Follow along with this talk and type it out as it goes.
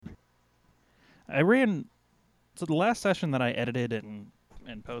I ran. So the last session that I edited and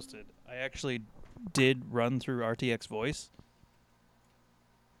posted, I actually did run through RTX Voice,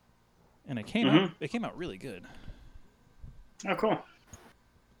 and it came out. Mm-hmm. It came out really good. Oh, cool.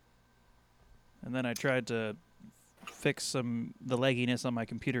 And then I tried to fix the lagginess on my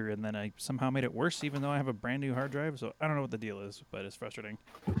computer, and then I somehow made it worse, even though I have a brand new hard drive. So I don't know what the deal is, but it's frustrating.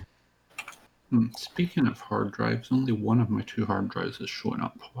 Speaking of hard drives, only one of my 2 hard drives is showing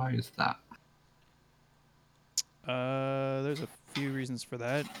up. Why is that? There's a few reasons for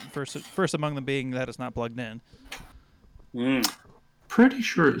that. First among them being that it's not plugged in. Pretty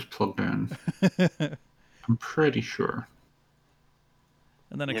sure it's plugged in. I'm pretty sure.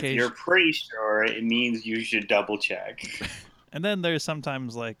 And then If you're pretty sure, it means you should double check. And then there's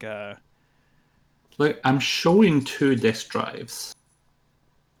sometimes like I'm showing 2 disk drives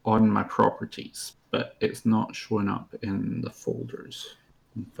on my properties, but it's not showing up in the folders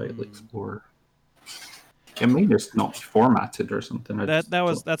in File Explorer. It may just not be formatted or something.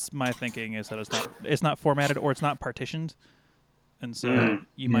 That's my thinking, is that it's not formatted or it's not partitioned, and so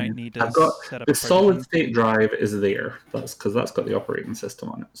you might need to set up the solid state drive is there. That's because that's got the operating system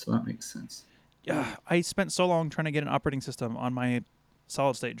on it, so that makes sense. Yeah, I spent so long trying to get an operating system on my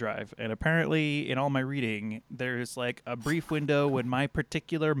solid state drive, and apparently in all my reading there's like a brief window when my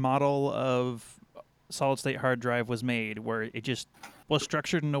particular model of solid state hard drive was made where it just was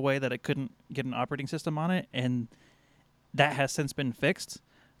structured in a way that it couldn't get an operating system on it, and that has since been fixed.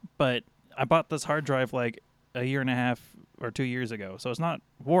 But I bought this hard drive like a year and a half or 2 years ago, so it's not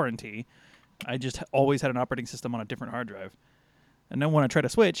warranty. I just always had an operating system on a different hard drive, and then when I tried to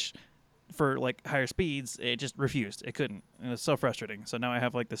switch for like higher speeds, it just refused. It couldn't. And it was so frustrating. So now I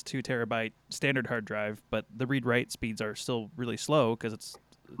have like this 2 terabyte standard hard drive, but the read write speeds are still really slow because it's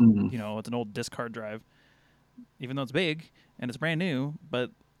it's an old disk hard drive, even though it's big and it's brand new,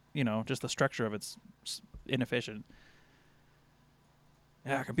 but just the structure of it's inefficient.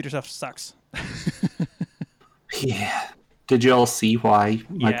 Yeah, computer stuff sucks. Yeah. Did you all see why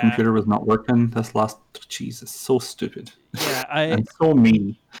my computer was not working this last? Jesus, so stupid. Yeah, and so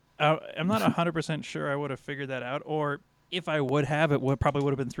mean. I'm not 100% sure I would have figured that out, or if I would have, it probably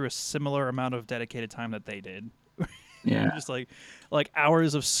would have been through a similar amount of dedicated time that they did. Yeah. Just like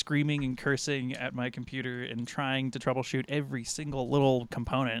hours of screaming and cursing at my computer and trying to troubleshoot every single little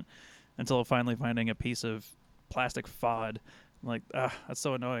component until finally finding a piece of plastic FOD. I'm like, that's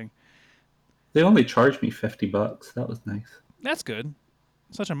so annoying. They only charged me $50. That was nice. That's good.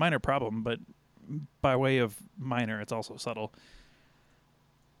 Such a minor problem, but by way of minor, it's also subtle.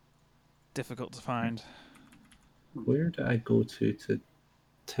 Difficult to find. Where do I go to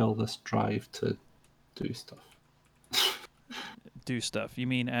tell this drive to do stuff? Do stuff? You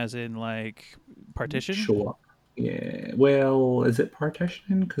mean as in like partition? Show up. Yeah. Well, is it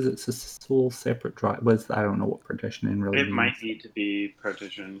partitioning? Because it's a whole separate drive. I don't know what partitioning really means. It might need to be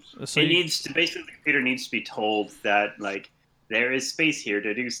partitioned. So basically the computer needs to be told that like there is space here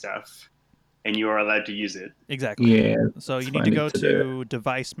to do stuff, and you are allowed to use it. Exactly. Yeah. So you need to go to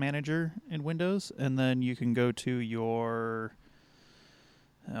Device Manager in Windows, and then you can go to your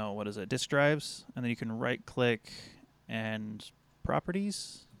disk drives, and then you can right click and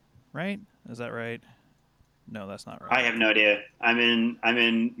Properties, right? Is that right? No, that's not right. I have no idea. I'm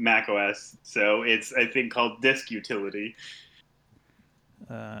in Mac OS, so it's I think called Disk Utility.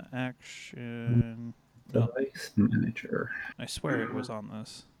 Action. Device Manager. I swear it was on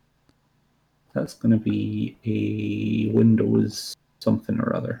this. That's going to be a Windows something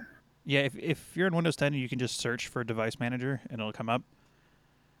or other. Yeah, if you're in Windows 10, you can just search for Device Manager, and it'll come up.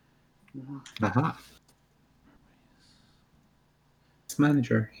 Aha.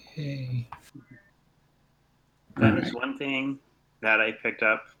 Manager. Hey. That is one thing that I picked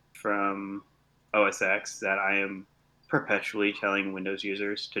up from OS X that I am perpetually telling Windows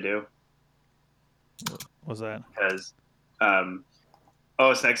users to do. What's that? Because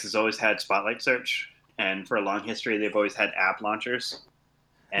OS X has always had Spotlight Search, and for a long history, they've always had app launchers.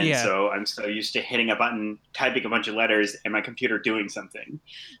 And so I'm so used to hitting a button, typing a bunch of letters, and my computer doing something.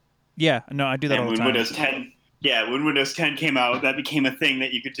 Yeah, no, I do that all the time. When Windows 10 came out, that became a thing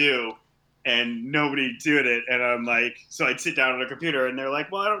that you could do, and nobody did it. And I'm like, so I'd sit down on a computer, and they're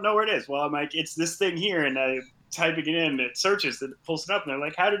like, well, I don't know where it is. Well, I'm like, it's this thing here, and I typing it in, it searches, and it pulls it up, and they're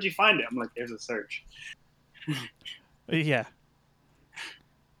like, how did you find it? I'm like, there's a search. Yeah.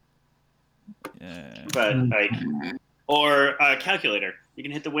 But like, or a calculator. You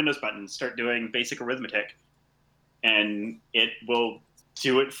can hit the Windows button, start doing basic arithmetic, and it will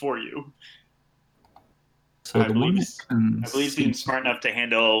do it for you. So I believe it's being smart enough to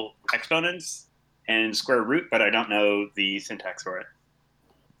handle exponents and square root, but I don't know the syntax for it.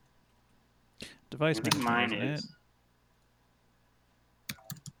 device I think manager, mine isn't is. it?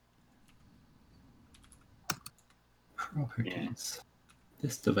 Properties.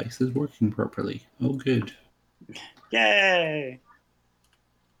 This device is working properly. Oh, good. Yay!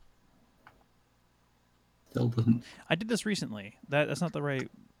 Still doesn't. I did this recently. That's not the right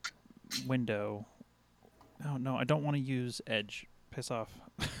window. Oh no, I don't want to use Edge. Piss off.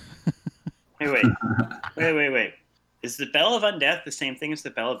 Wait. Is the Bell of Undeath the same thing as the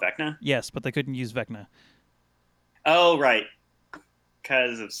Bell of Vecna? Yes, but they couldn't use Vecna. Oh, right.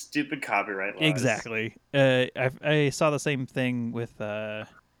 Because of stupid copyright laws. Exactly. I saw the same thing with the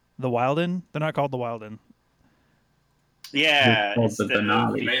Wilden. They're not called the Wilden. Yeah. Called It's the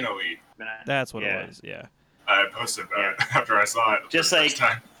Denali. Finale. That's what Yeah. it was. Yeah. I posted that after I saw it. Just for the first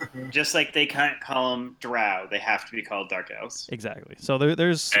time. Just like they can't call them Drow, they have to be called Dark Elves. Exactly. So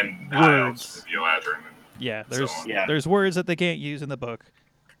there's And words. Eladrin. Yeah. so There's on. Yeah. there's words that they can't use in the book.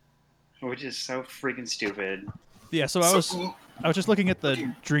 Which is so freaking stupid. Yeah. So I was just looking at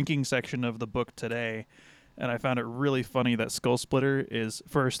the drinking section of the book today, and I found it really funny that Skull Splitter is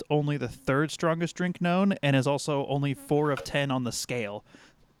first only the third strongest drink known, and is also only 4 of 10 on the scale.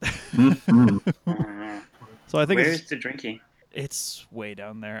 So I think Where's the drinking? it's way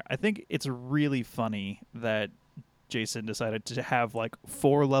down there. I think it's really funny that Jason decided to have like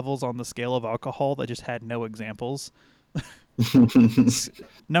 4 levels on the scale of alcohol that just had no examples.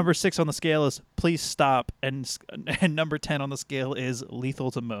 Number 6 on the scale is please stop, and number 10 on the scale is lethal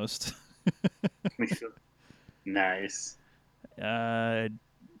to most. Nice. Let's-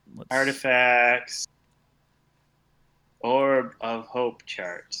 Artifacts. Orb of Hope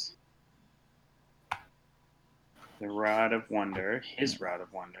charts. The Rod of Wonder. His Rod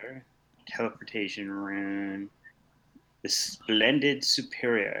of Wonder. Teleportation rune. The Splendid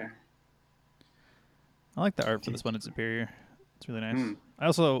Superior. I like the art for the Splendid Superior. It's really nice. Hmm. I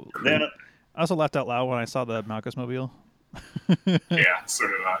also laughed out loud when I saw the Malchus mobile. Yeah, so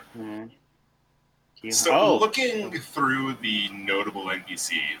did I. Hmm. So looking through the notable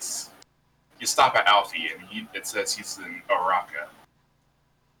NPCs, you stop at Alfie and it says he's in Araka.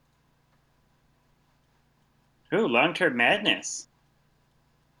 Ooh, long-term madness.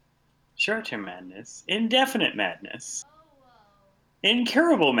 Short-term madness. Indefinite madness.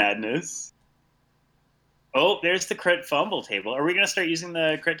 Incurable madness. Oh, there's the crit fumble table. Are we going to start using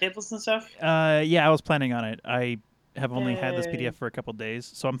the crit tables and stuff? Yeah, I was planning on it. I have only had this Yay. PDF for a couple days,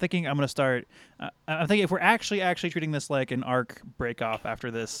 so I'm thinking I'm going to start. I'm thinking if we're actually treating this like an arc break off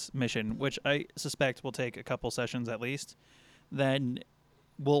after this mission, which I suspect will take a couple sessions at least, then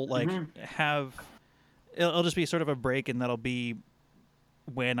we'll have. It'll just be sort of a break, and that'll be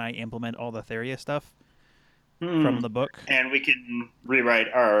when I implement all the Theria stuff from the book. And we can remake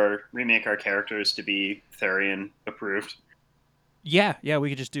our characters to be Therian approved. Yeah, we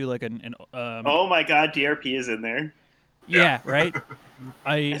could just do like Oh my god, DRP is in there. Yeah, right.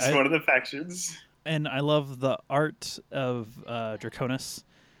 It's one of the factions. And I love the art of Draconis.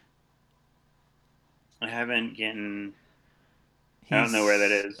 I haven't gotten. I don't know where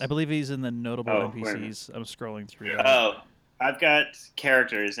that is. I believe he's in the notable Oh, wait a NPCs. I'm scrolling through. Yeah. that. Oh, I've got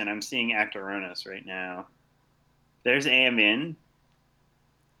characters, and I'm seeing Actoronis right now. There's Aimee.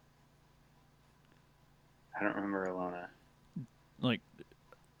 I don't remember Alona. Like,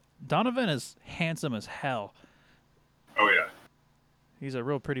 Donovan is handsome as hell. Oh yeah. He's a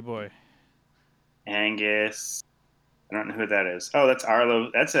real pretty boy. Angus. I don't know who that is. Oh, that's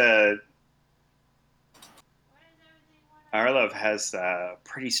Arlo. Arlov has a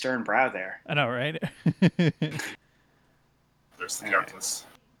pretty stern brow there. I know, right? There's the Countess.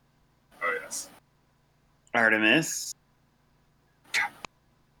 Oh yes. Artemis.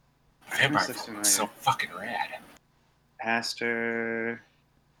 Vampire looks Folk is so fucking rad. Pastor.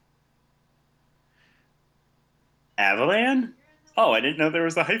 Avalan? Oh, I didn't know there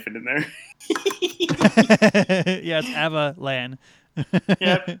was a hyphen in there. Yeah, it's Ava Lan.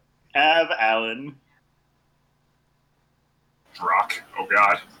 Yep. Av Allen. Drock. Oh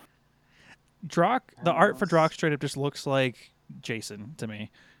god. Drock, the art for Drock straight up just looks like Jason to me.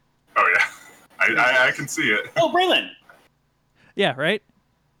 Oh yeah. I can see it. Oh, Braylon. Yeah, right?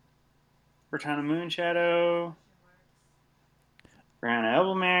 Cortana Moonshadow. Brown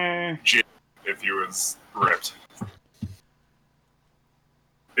Elbemare. If he was ripped.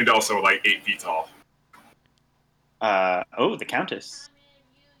 And also like 8 feet tall. The Countess.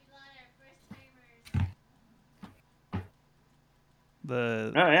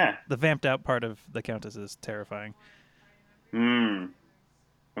 The Oh, yeah. the vamped out part of the Countess is terrifying.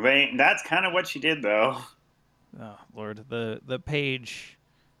 Wait, that's kind of what she did, though. Oh Lord, the page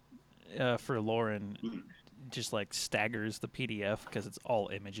for Lauren just like staggers the PDF because it's all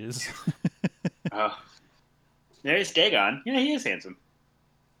images. Oh, there's Dagon. Yeah, he is handsome.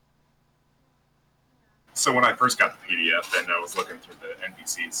 So when I first got the PDF and I was looking through the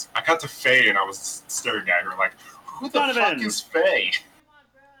NPCs, I got to Faye and I was staring at her like, who the fuck is Faye?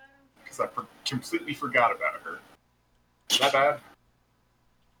 Because I completely forgot about her. Is that bad?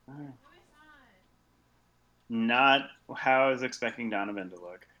 Not how I was expecting Donovan to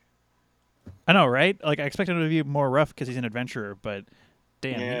look. I know, right? Like, I expected him to be more rough because he's an adventurer, but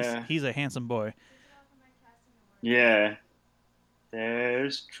damn, Yeah. he's a handsome boy. Yeah.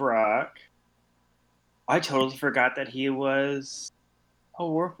 There's Drock. I totally forgot that he was a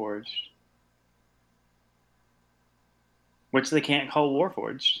Warforged. Which they can't call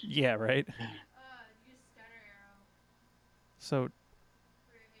Warforged. Yeah, right? So,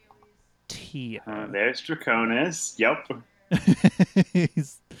 Tia. There's Draconis. Yep.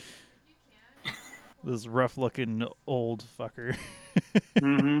 He's this rough-looking old fucker.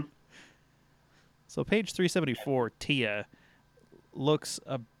 Mm-hmm. So page 374, Tia, looks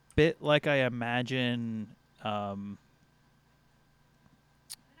a bit like I imagine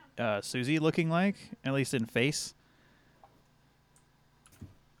Susie looking like, at least in face.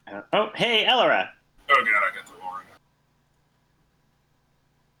 Oh, hey, Elora. Oh god, I got the Lauren.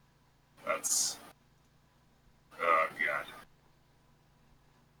 That's... Oh god.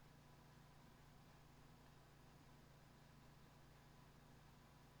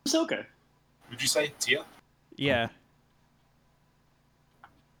 Ahsoka. Would you say Tia? Yeah.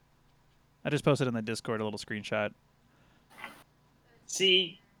 I just posted in the Discord a little screenshot.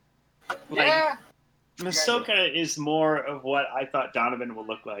 See, like, Ahsoka is more of what I thought Donovan would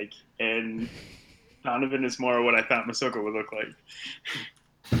look like, and Donovan is more of what I thought Ahsoka would look like.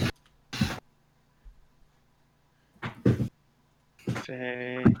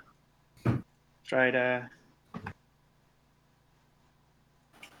 Faye. Strida.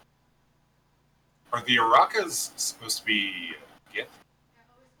 Are the Arakas supposed to be Gith?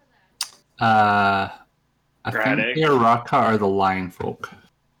 I Braddock. think the Araka are the lion folk.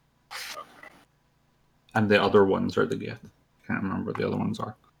 Okay. And the other ones are the Gith. Can't remember what the other ones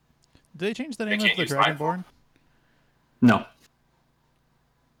are. Did they change the They name can't of the use lion Dragonborn? No.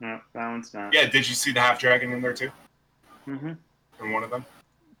 No, that one's not. Yeah, did you see the half dragon in there too? Mm-hmm. In one of them?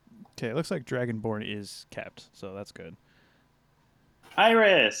 Okay, it looks like Dragonborn is kept, so that's good.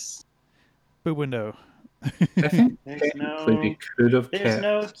 Iris. Boo window. I think There's no. they could have There's kept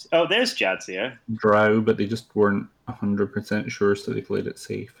no. Oh, there's Jadzia. Drow, but they just weren't 100% sure, so they played it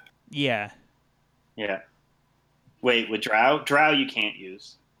safe. Yeah. Yeah. Wait, with Drow? Drow you can't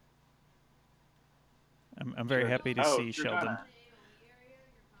use. I'm very happy to see Sheldon.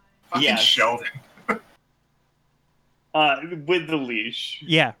 Fucking Yes. Sheldon. With the leash.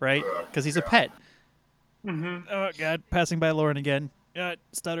 Yeah, right? Because he's a pet. Mm-hmm. Oh, God. Passing by Lauren again.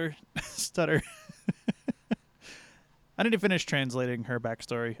 Stutter. Stutter. I need to finish translating her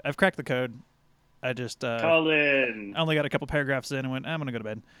backstory. I've cracked the code. I just Colin. I only got a couple paragraphs in and went, I'm going to go to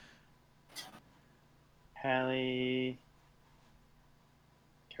bed. Hallie.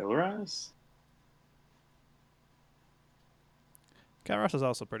 Kilras? Kairos is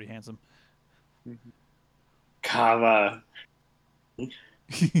also pretty handsome. Kava.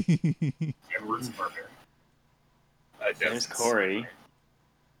 Edward's a barbarian. There's Corey.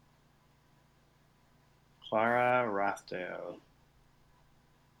 Clara Rothdale.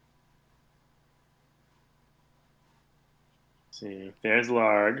 See, there's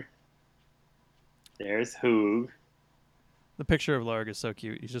Larg. There's Hoog. The picture of Larg is so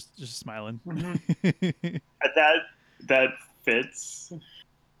cute. He's just smiling. That fits.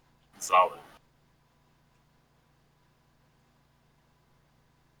 Solid.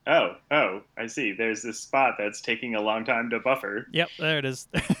 Oh, I see. There's this spot that's taking a long time to buffer. Yep, there it is.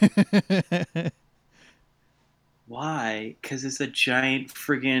 Why? Because it's a giant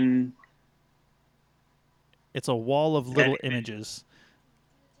friggin'... It's a wall of little images.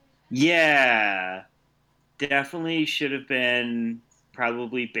 Yeah. Definitely should have been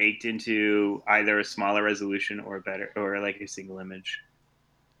probably baked into either a smaller resolution or better, or like a single image.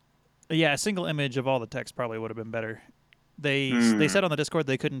 Yeah, a single image of all the text probably would have been better. They said on the Discord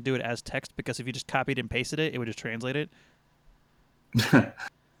they couldn't do it as text because if you just copied and pasted it, it would just translate it.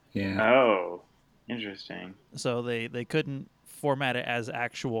 Yeah. Oh, interesting. So they couldn't format it as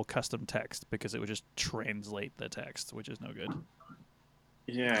actual custom text because it would just translate the text, which is no good.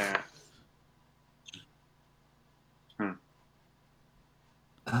 Yeah. Oh,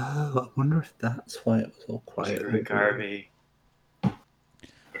 I wonder if that's why it was all quiet. Rick Harvey. And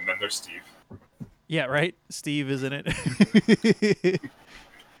then there's Steve. Yeah, right? Steve is in it.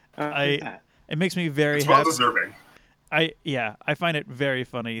 It It makes me very It's well happy. deserving. I find it very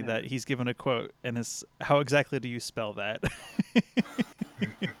funny that he's given a quote and it's how exactly do you spell that?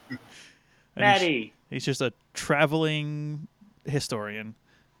 Maddie. He's just a traveling historian.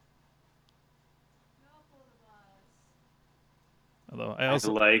 Although I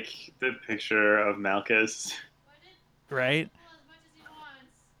also like the picture of Malchus. Right?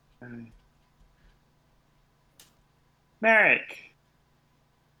 Merrick.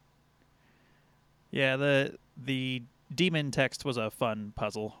 Yeah, the demon text was a fun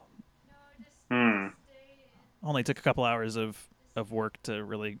puzzle. Only took a couple hours of work to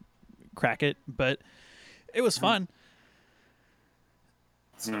really crack it, but it was fun.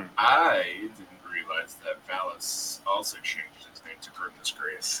 So I didn't realize that Valis also changed his name to Grimness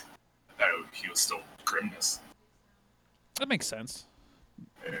Grace. I thought he was still Grimness. That makes sense.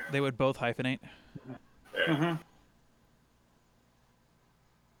 Yeah. They would both hyphenate. Yeah.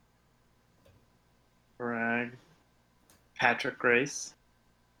 Brag. Patrick Grace.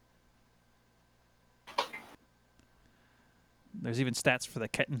 There's even stats for the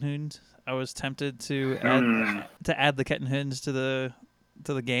Kettenhund. I was tempted to add the Kettenhunds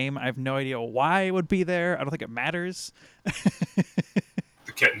to the game. I have no idea why it would be there. I don't think it matters. The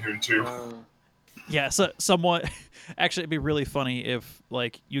Kettenhund too. Yeah, so somewhat. Actually, it'd be really funny if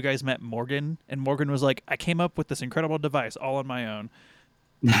like you guys met Morgan and Morgan was like, "I came up with this incredible device all on my own."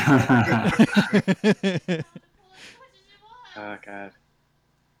 Oh god.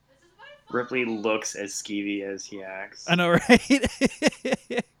 Ripley looks as skeevy as he acts. I know, right?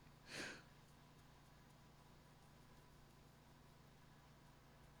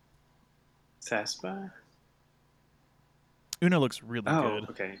 Saspa? Una looks really good.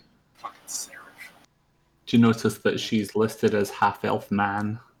 Okay. Fucking Seraph. Do you notice that she's listed as half-elf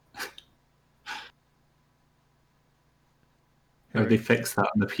man? Or they fixed that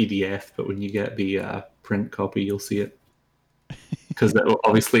on the PDF, but when you get the print copy, you'll see it. Because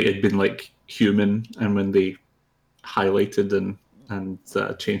obviously it'd been like human, and when they highlighted and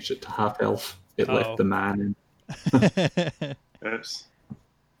changed it to half-elf, it left the man in. Oops.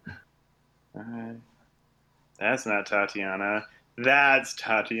 That's not Tatiana. That's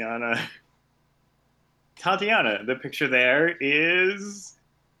Tatiana. Tatiana, the picture there is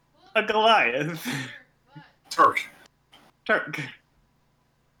a Goliath. Turk.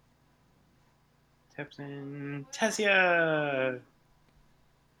 Captain Tessia.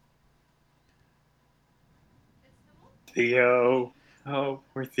 Theo. Oh,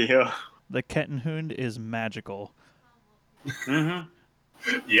 poor Theo. The Kettenhund is magical.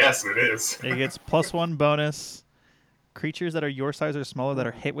 Yes, it is. It gets +1 bonus. Creatures that are your size or smaller that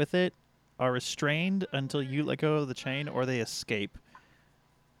are hit with it are restrained until you let go of the chain or they escape.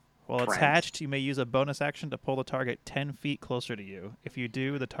 While attached, you may use a bonus action to pull the target 10 feet closer to you. If you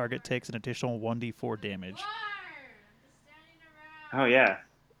do, the target takes an additional 1d4 damage. Oh yeah.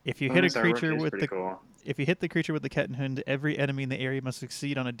 If you hit a creature with the cool. If you hit the creature with the Kettenhund, every enemy in the area must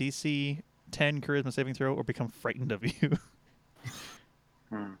succeed on a DC 10 Charisma saving throw or become frightened of you.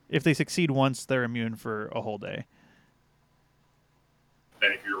 If they succeed once, they're immune for a whole day.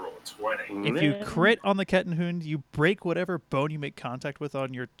 Then if you roll a 20. If you crit on the Kettenhund, you break whatever bone you make contact with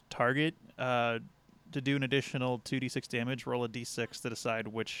on your target to do an additional 2d6 damage. Roll a d6 to decide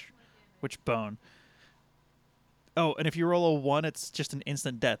which bone. Oh, and if you roll a 1, it's just an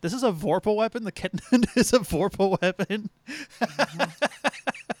instant death. This is a Vorpal weapon? The Kettenhund is a Vorpal weapon?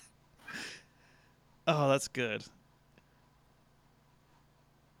 Oh, that's good.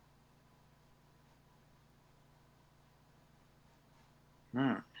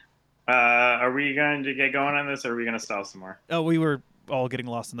 Are we going to get going on this, or are we going to stall some more? Oh, we were all getting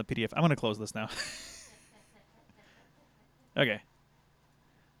lost in the PDF. I'm going to close this now. Okay.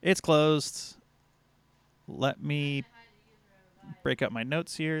 It's closed. Let me break up my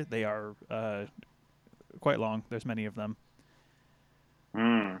notes here. They are quite long. There's many of them.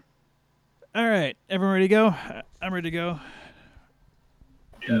 All right. Everyone ready to go? I'm ready to go.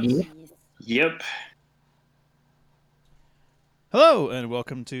 Yes. Yep. Hello, and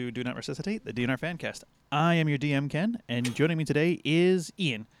welcome to Do Not Resuscitate, the DNR Fancast. I am your DM, Ken, and joining me today is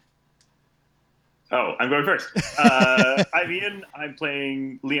Ian. Oh, I'm going first. I'm Ian. I'm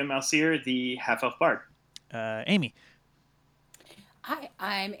playing Liam Malseer, the half-elf bard. Aimee. Hi,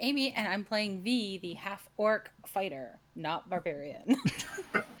 I'm Aimee, and I'm playing V, the half-orc fighter, not barbarian.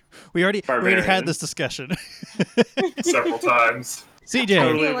 We already had this discussion. Several times. CJ.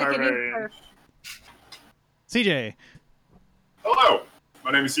 Totally barbarian. CJ. Hello, my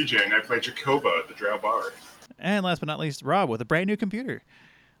name is CJ, and I play Jehkovah, the Drow Bard. And last but not least, Rob with a brand new computer.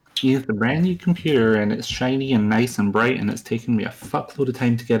 It's a brand new computer, and it's shiny and nice and bright, and it's taken me a fuckload of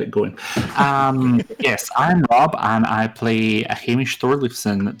time to get it going. Yes, I'm Rob, and I play Hamish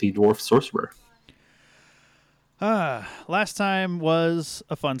Thorleifson, the Dwarf Sorcerer. Last time was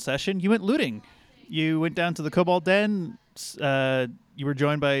a fun session. You went looting. You went down to the Kobold Den. You were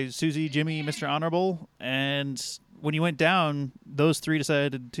joined by Susie, Jimmy, Mr. Honorable, and when you went down, those three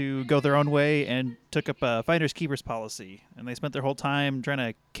decided to go their own way and took up a finders keepers policy. And they spent their whole time trying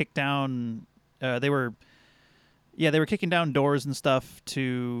to kick down. They were kicking down doors and stuff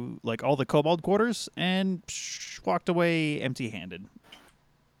to like all the Kobold quarters and walked away empty-handed,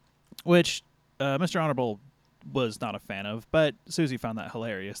 which Mr. Honorable was not a fan of. But Susie found that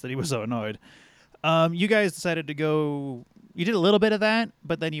hilarious that he was so annoyed. You guys decided to go. You did a little bit of that,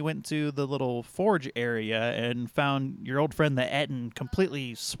 but then you went to the little forge area and found your old friend the Etten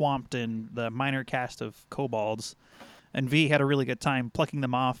completely swamped in the minor cast of kobolds. And V had a really good time plucking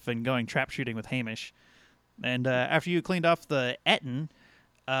them off and going trap shooting with Hamish. And after you cleaned off the Etten,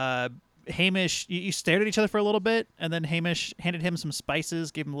 Hamish, you stared at each other for a little bit, and then Hamish handed him some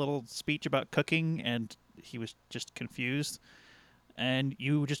spices, gave him a little speech about cooking, and he was just confused. And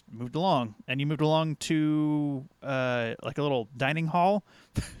you just moved along. And you moved along to like a little dining hall.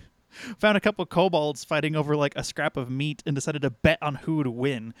 Found a couple of kobolds fighting over like a scrap of meat and decided to bet on who would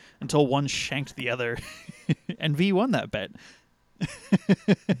win until one shanked the other. And V won that bet.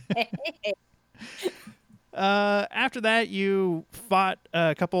 After that, you fought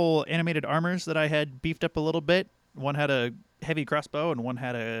a couple animated armors that I had beefed up a little bit. One had a heavy crossbow and one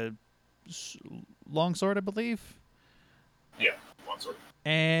had a long sword, I believe. Yeah.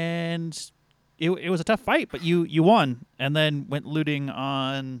 And it was a tough fight, but you won, and then went looting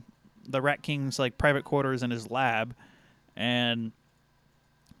on the Rat King's like private quarters and his lab, and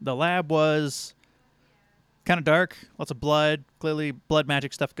the lab was kind of dark, lots of blood, clearly blood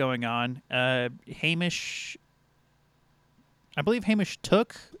magic stuff going on. Hamish, I believe Hamish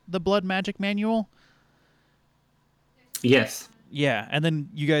took the blood magic manual. Yes. Yeah, and then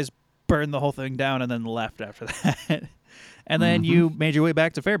you guys burned the whole thing down and then left after that. And then you made your way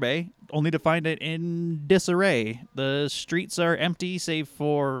back to Fairbay, only to find it in disarray. The streets are empty, save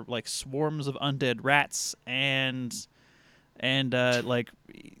for like swarms of undead rats and like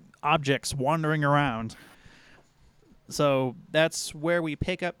objects wandering around. So that's where we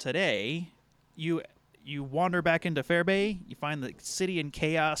pick up today. You wander back into Fairbay. You find the city in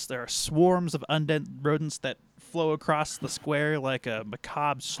chaos. There are swarms of undead rodents that flow across the square like a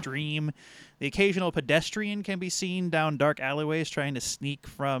macabre stream. The occasional pedestrian can be seen down dark alleyways trying to sneak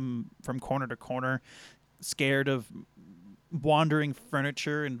from corner to corner, scared of wandering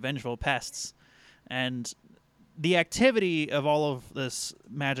furniture and vengeful pests. And the activity of all of this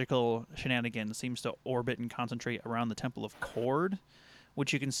magical shenanigans seems to orbit and concentrate around the Temple of Cord,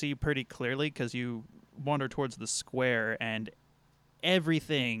 which you can see pretty clearly because you wander towards the square and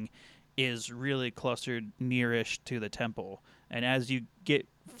everything is really clustered nearish to the temple. And as you get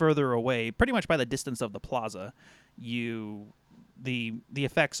further away, pretty much by the distance of the plaza, the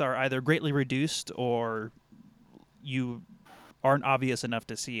effects are either greatly reduced or you aren't obvious enough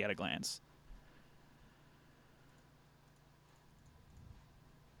to see at a glance.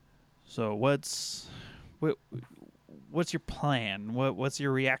 So what's your plan? What's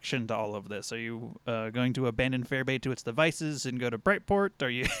your reaction to all of this? Are you going to abandon Fairbay to its devices and go to Brightport? Are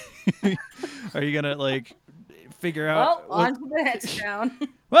you gonna like figure out? Well, on to the next town.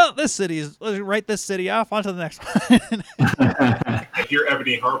 Well, let's write this city off. On to the next one. I hear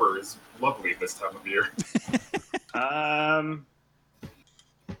Ebony Harbor is lovely this time of year. I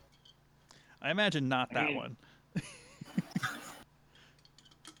imagine not that one.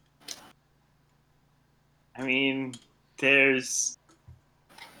 I mean, there's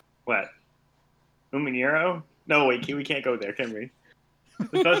what? Umaniro? No, wait, we can't go there, can we? I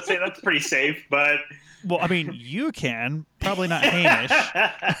was about to say that's pretty safe, but well, I mean, you can probably not Hamish.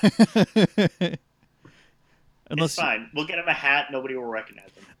 Unless it's fine. We'll get him a hat. Nobody will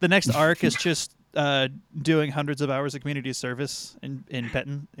recognize him. The next arc is just doing hundreds of hours of community service in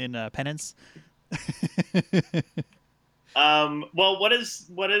penance. Well,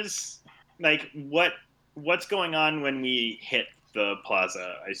 what's going on when we hit the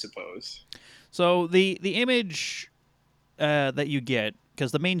plaza, I suppose? So the image that you get,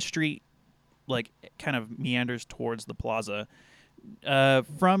 because the main street like kind of meanders towards the plaza.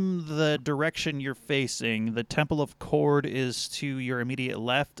 From the direction you're facing, the Temple of Cord is to your immediate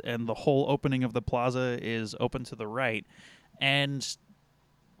left, and the whole opening of the plaza is open to the right. And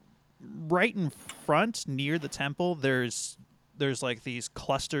right in front, near the temple, there's like these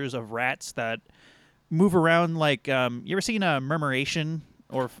clusters of rats that move around like you ever seen a murmuration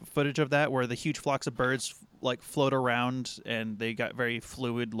or footage of that where the huge flocks of birds like float around and they got very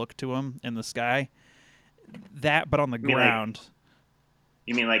fluid look to them in the sky. That, but on the ground.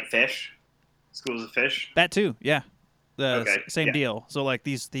 You mean like fish? Schools of fish? That too, yeah. The Okay, same yeah. deal. So like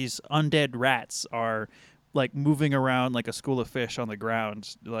these undead rats are like moving around like a school of fish on the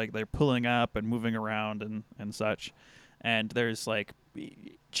ground. Like they're pulling up and moving around and such. And there's like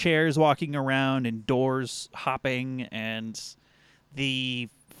chairs walking around and doors hopping, and the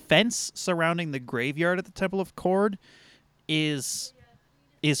fence surrounding the graveyard at the Temple of Kord is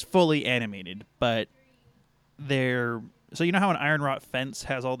fully animated, but they're so you know how an iron wrought fence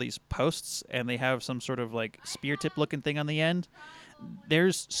has all these posts and they have some sort of like spear tip looking thing on the end?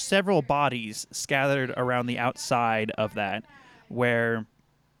 There's several bodies scattered around the outside of that where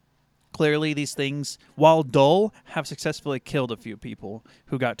clearly these things, while dull, have successfully killed a few people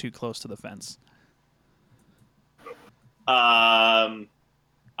who got too close to the fence. I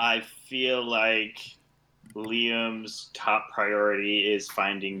feel like Liam's top priority is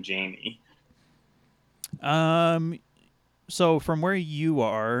finding Jamie. So from where you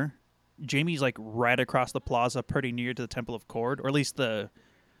are, Jamie's like right across the plaza, pretty near to the Temple of Kord, or at least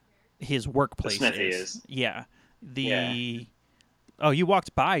his workplace The smithy is. Yeah. Yeah. Oh, you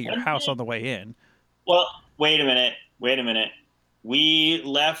walked by your house on the way in. Well, wait a minute. We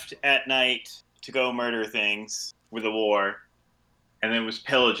left at night to go murder things with a war, and then was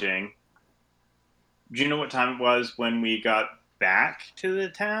pillaging. Do you know what time it was when we got back to the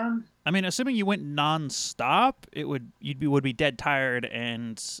town? I mean, assuming you went non-stop, would be dead tired,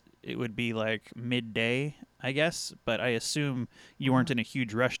 and it would be like midday, I guess. But I assume you weren't in a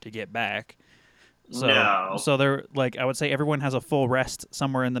huge rush to get back. So, No. So there, like, I would say everyone has a full rest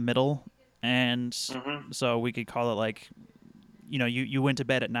somewhere in the middle, and so we could call it like, you went to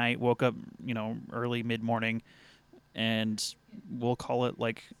bed at night, woke up, early mid-morning, and we'll call it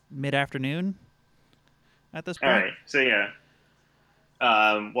like mid-afternoon at this point. All right. So yeah.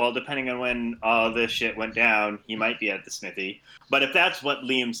 Well, depending on when all this shit went down, he might be at the smithy. But if that's what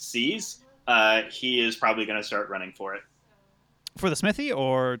Liam sees, he is probably going to start running for it. For the smithy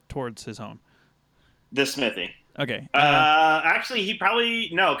or towards his home? The smithy. Okay. Actually, he probably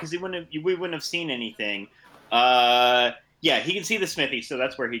no, because we wouldn't have seen anything. Yeah, he can see the smithy, so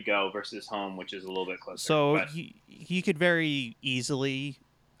that's where he'd go versus home, which is a little bit closer. So he could very easily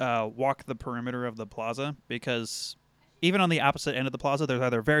walk the perimeter of the plaza, because even on the opposite end of the plaza, there's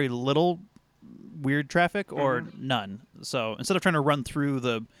either very little weird traffic or none. So instead of trying to run through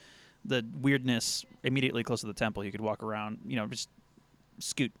the weirdness immediately close to the temple, you could walk around, just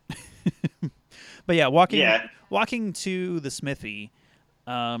scoot. But yeah, walking to the smithy.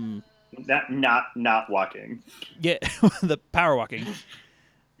 That not walking. Yeah, the power walking.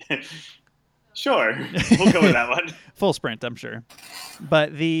 Sure, we'll go with that one. Full sprint, I'm sure.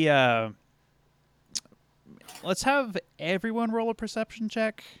 But let's have everyone roll a perception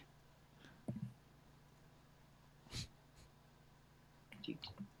check.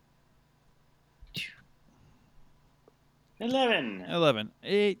 Eleven.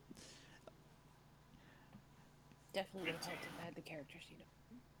 Definitely would have helped if I had the character sheet up.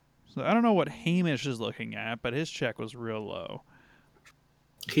 So I don't know what Hamish is looking at, but his check was real low.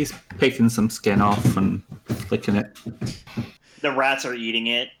 He's picking some skin off and flicking it. The rats are eating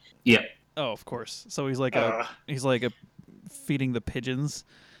it. Yeah. Oh, of course. So he's like feeding the pigeons.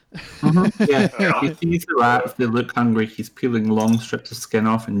 Yeah. He sees the rats, they look hungry. He's peeling long strips of skin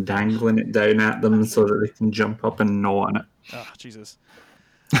off and dangling it down at them so that they can jump up and gnaw on it. Oh, Jesus.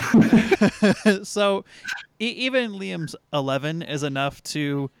 So even Liam's 11 is enough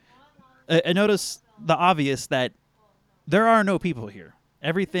to notice the obvious, that there are no people here.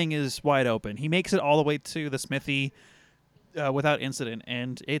 Everything is wide open. He makes it all the way to the smithy without incident,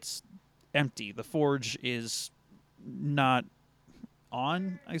 and it's empty. The forge is not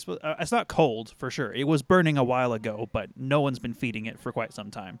on, I suppose. It's not cold, for sure. It was burning a while ago, but no one's been feeding it for quite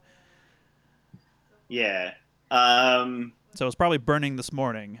some time. Yeah. So it's probably burning this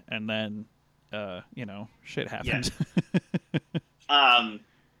morning, and then, shit happened. Yeah.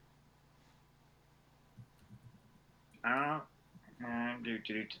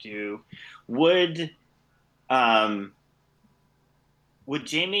 Would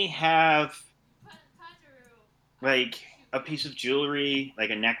Jamie have like a piece of jewelry, like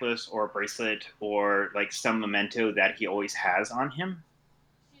a necklace or a bracelet, or like some memento that he always has on him?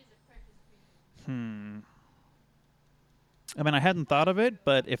 I mean, I hadn't thought of it,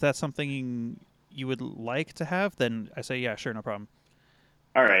 but if that's something you would like to have, then I say, yeah, sure, no problem.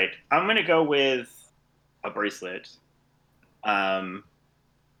 All right. I'm going to go with a bracelet.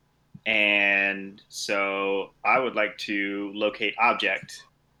 And so I would like to locate object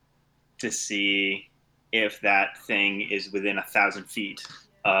to see if that thing is within 1,000 feet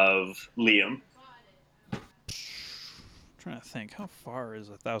of Liam. I'm trying to think, how far is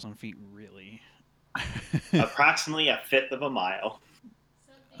 1,000 feet really? Approximately a fifth of a mile.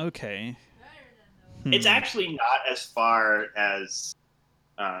 Okay. It's actually not as far as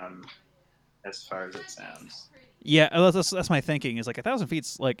it sounds. Yeah, that's my thinking. Is like 1,000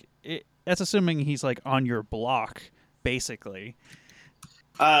 feet's like that's assuming he's like on your block, basically.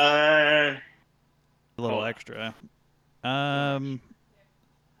 A little extra.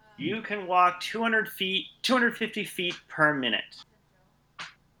 You can walk 250 feet per minute.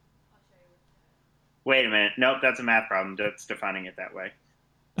 Wait a minute. Nope, that's a math problem. That's defining it that way.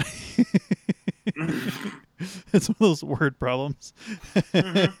 It's one of those word problems.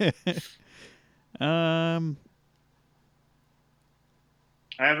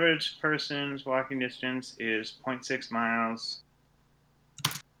 Average person's walking distance is 0.6 miles.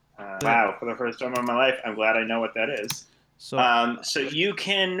 Wow, for the first time in my life, I'm glad I know what that is. So you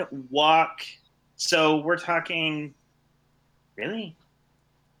can walk. So we're talking. Really?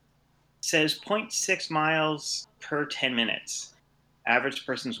 It says 0.6 miles per 10 minutes. Average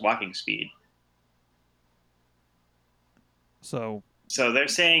person's walking speed. So they're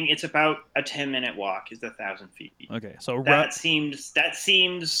saying it's about a 10-minute walk is 1,000 feet. Okay, so that seems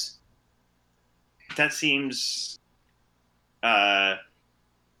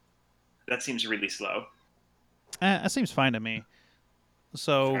really slow. That seems fine to me.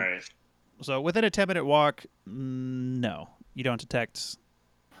 So, right. So within a 10-minute walk, no, you don't detect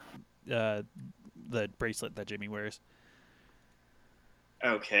the bracelet that Jimmy wears.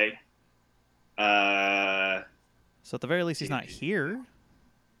 Okay. So at the very least, he's not here.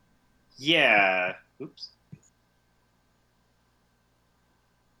 Yeah. Oops.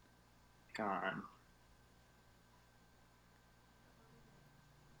 Gone.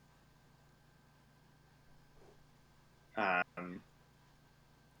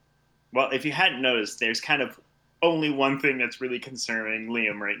 Well, if you hadn't noticed, there's kind of only one thing that's really concerning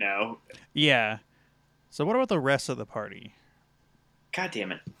Liam right now. Yeah. So what about the rest of the party? God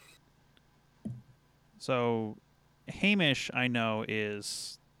damn it. So Hamish, I know,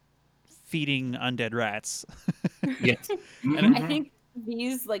 is feeding undead rats. Yes. And I think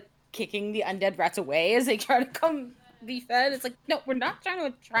he's like kicking the undead rats away as they try to come be fed. It's like, no, we're not trying to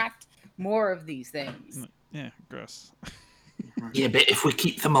attract more of these things. Yeah, gross. Yeah, but if we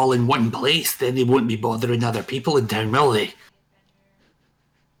keep them all in one place, then they won't be bothering other people in town, will they?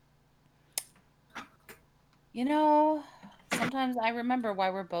 You know, sometimes I remember why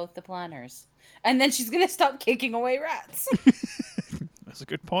we're both the planners. And then she's going to stop kicking away rats. That's a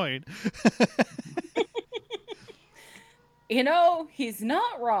good point. You know, he's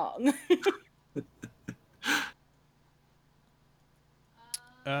not wrong.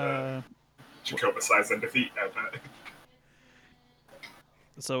 Jehkovah size and defeat, I bet.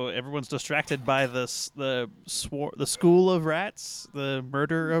 So everyone's distracted by the school of rats, the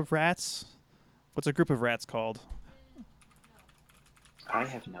murder of rats. What's a group of rats called? I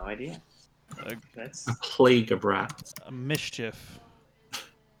have no idea. A plague of rats. A mischief.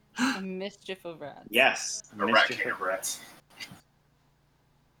 A mischief of rats. Yes. A rat king of rats.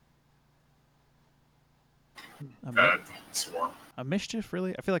 Swarm. A mischief,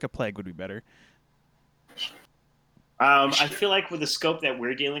 really? I feel like a plague would be better. I feel like with the scope that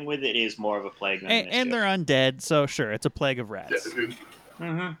we're dealing with, it is more of a plague than a mischief. And they're undead, so sure, it's a plague of rats.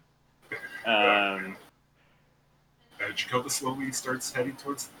 Mm-hmm. Jehkovah slowly starts heading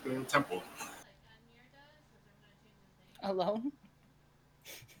towards the temple. Alone?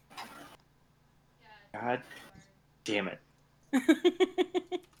 God damn it.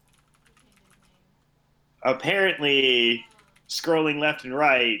 Apparently, scrolling left and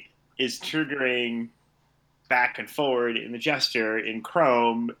right is triggering back and forward in the gesture in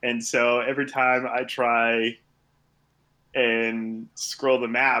Chrome, and so every time I try and scroll the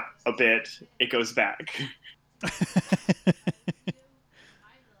map a bit, it goes back.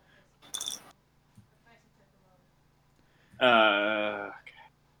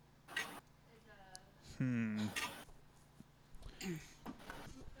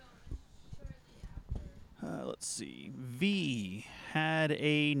 Let's see. V had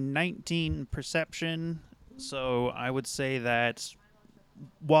a 19 perception, so I would say that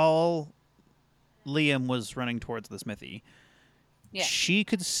while Liam was running towards the smithy, she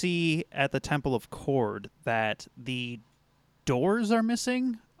could see at the Temple of Cord that the doors are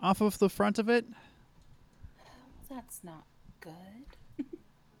missing off of the front of it. That's not good.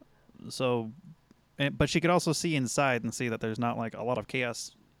 So, but she could also see inside and see that there's not like a lot of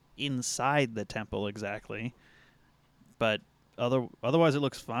chaos inside the temple exactly, but otherwise it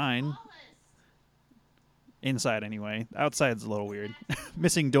looks fine. Inside anyway. Outside's a little weird.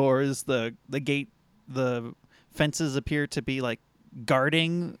 Missing doors, the gate, the fences appear to be like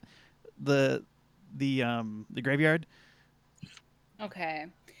guarding the graveyard. Okay.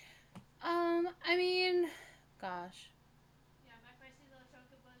 I mean, gosh.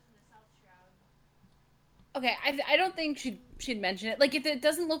 Okay, I don't think she'd mention it. Like, if it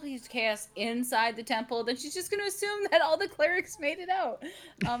doesn't look like it's chaos inside the temple, then she's just gonna assume that all the clerics made it out.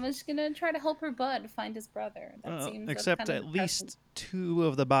 I'm just gonna try to help her bud find his brother. That seems except kind of at least 2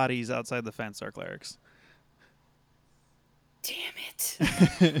 of the bodies outside the fence are clerics. Damn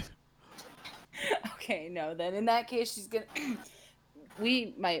it. Okay, no, then in that case she's gonna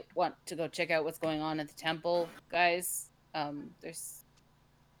we might want to go check out what's going on at the temple, guys. There's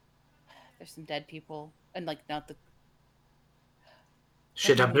some dead people. And, like, not the...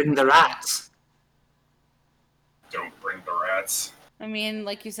 Should I bring the rats? Don't bring the rats. I mean,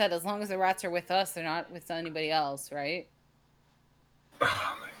 like you said, as long as the rats are with us, they're not with anybody else, right?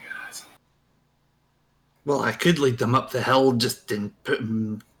 Oh, my God. Well, I could lead them up the hill just and put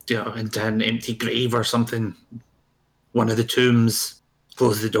them, into an empty grave or something. One of the tombs.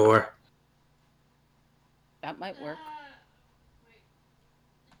 Close the door. That might work.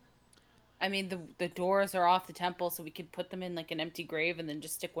 I mean, the doors are off the temple, so we could put them in, like, an empty grave and then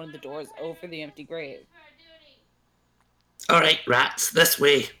just stick one of the doors over the empty grave. All right, rats, this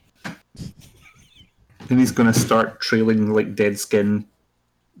way. And he's going to start trailing, like, dead skin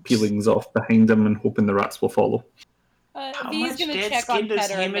peelings off behind him and hoping the rats will follow. How He's much gonna dead check skin on does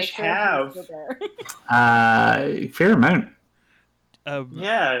Petter and make Hamish sure have? he's still there. Fair amount.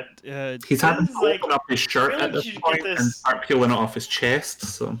 Yeah. He's having to like- open up his shirt really at this should get point this- and start peeling it off his chest,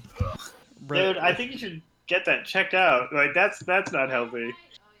 so... Dude, I think you should get that checked out. Like, that's not healthy.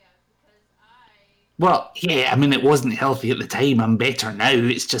 Well, yeah, I mean, it wasn't healthy at the time. I'm better now.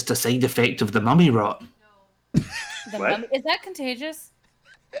 It's just a side effect of the mummy rot. Is that contagious?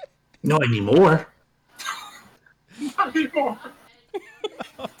 Not anymore. Not anymore.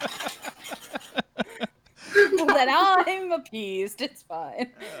 Well, then I'm appeased. It's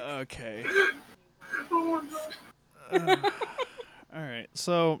fine. Okay. Oh, my God. All right.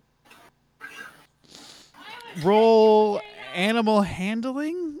 So roll animal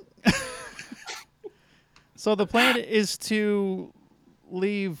handling. So the plan is to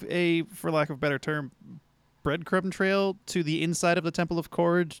leave a, for lack of a better term, breadcrumb trail to the inside of the Temple of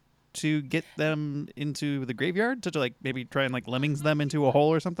Cord to get them into the graveyard, to like maybe try and like lemmings them into a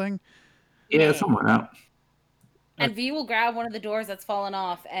hole or something. Yeah, somewhere out. And V will grab one of the doors that's fallen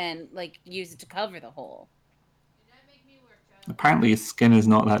off and, like, use it to cover the hole. Apparently his skin is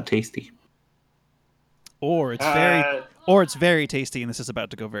not that tasty. Or it's very tasty, and this is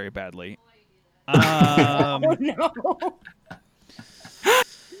about to go very badly. Oh no!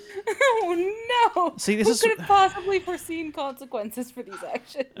 Oh no! See, this Who is could have possibly foreseen consequences for these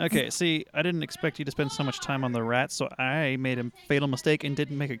actions? okay. See, I didn't expect you to spend so much time on the rats, so I made a fatal mistake and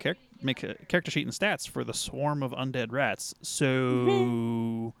didn't make a character sheet and stats for the swarm of undead rats.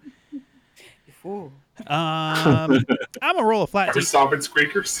 So, I'm gonna roll a flat Are sobbing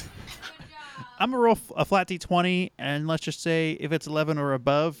squeakers? I'm gonna roll a flat d20, and let's just say if it's 11 or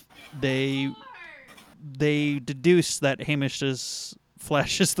above, they deduce that Hamish's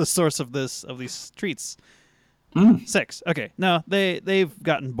flesh is the source of these treats. 6. Okay, no, they've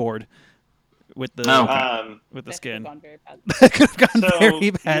gotten bored with the with the skin. That could have gone very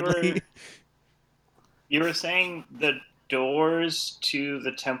badly. You were saying the doors to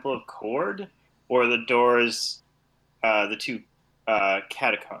the Temple of Cord, or the doors, the two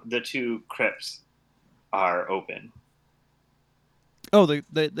the two crypts are open. Oh,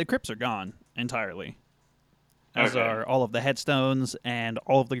 the crypts are gone entirely. As Okay. are all of the headstones, and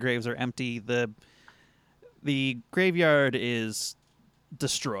all of the graves are empty. The graveyard is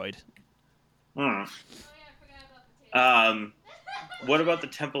destroyed. What about the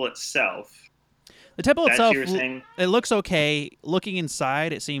temple itself? The temple That's itself, you were saying? it looks okay. Looking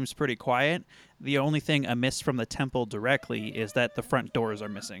inside, it seems pretty quiet. The only thing amiss from the temple directly is that the front doors are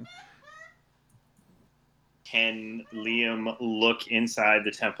missing. Can Liam look inside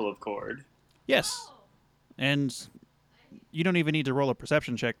the Temple of Cord? Yes. And you don't even need to roll a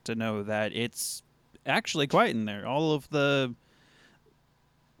perception check to know that it's actually quiet in there. All of the...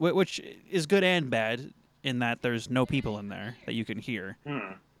 Which is good and bad in that there's no people in there that you can hear.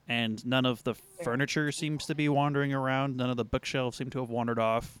 And none of the furniture seems to be wandering around. None of the bookshelves seem to have wandered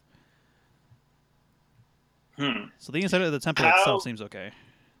off. So the inside of the temple itself seems okay.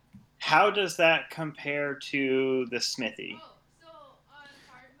 How does that compare to the smithy?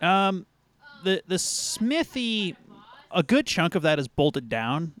 The smithy, a good chunk of that is bolted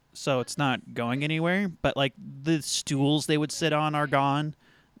down, so it's not going anywhere. But like the stools they would sit on are gone,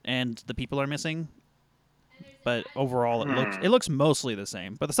 and the people are missing. But overall, it looks mostly the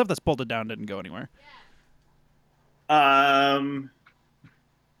same. But the stuff that's bolted down didn't go anywhere. Can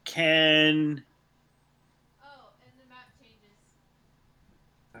and the map changes.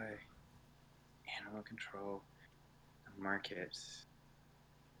 Animal control market.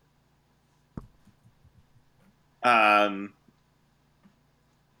 I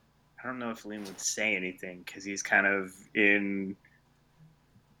don't know if Liam would say anything because he's kind of in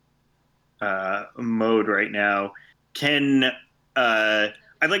mode right now.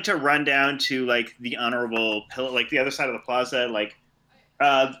 I'd like to run down to like the honorable pillar, like the other side of the plaza, like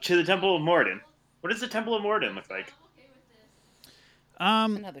to the Temple of Morden. What does the Temple of Morden look like?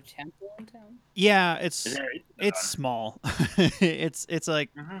 Another temple in town. Yeah, it's small. it's like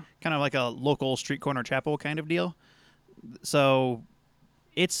kind of like a local street corner chapel kind of deal. So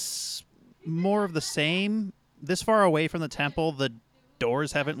it's more of the same. This far away from the temple, the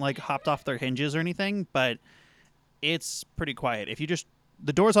doors haven't like hopped off their hinges or anything, but it's pretty quiet. If you just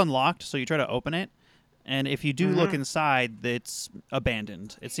the door's unlocked, so you try to open it, and if you do look inside, it's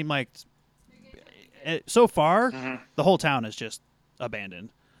abandoned. It seemed like so far the whole town is just abandoned.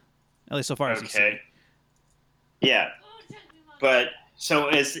 At least so far as you see. Yeah. But so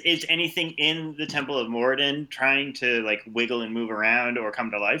is anything in the Temple of Morden trying to like wiggle and move around or come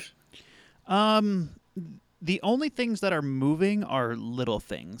to life? The only things that are moving are little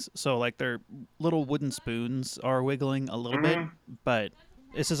things. So like their little wooden spoons are wiggling a little bit, but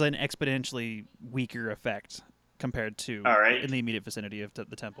this is an exponentially weaker effect compared to in the immediate vicinity of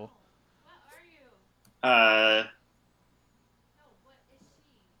the temple.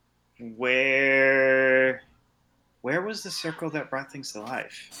 Where was the circle that brought things to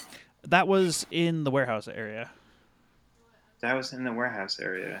life? That was in the warehouse area. That was in the warehouse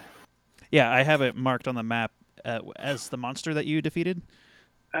area. Yeah, I have it marked on the map as the monster that you defeated.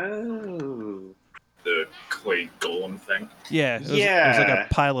 Oh. The clay golem thing? Yeah. It was like a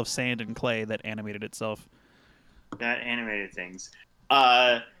pile of sand and clay that animated itself. That animated things.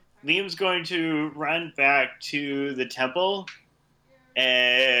 Liam's going to run back to the temple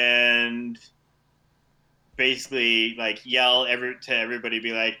and basically like yell to everybody,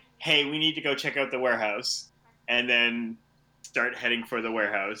 be like, hey, we need to go check out the warehouse, and then start heading for the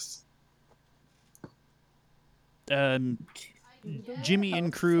warehouse. Jimmy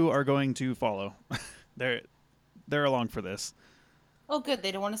and crew are going to follow. They're along for this. Oh, good.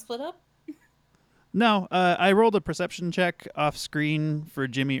 They don't want to split up? No, I rolled a perception check off screen for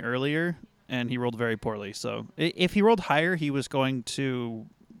Jimmy earlier, and he rolled very poorly. So if he rolled higher, he was going to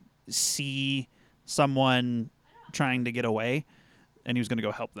see someone trying to get away, and he was going to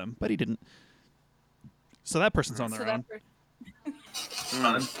go help them, but he didn't. So that person's on their own.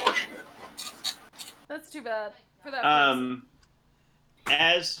 Unfortunate. That's too bad for that person.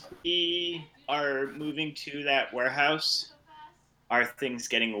 As we are moving to that warehouse, are things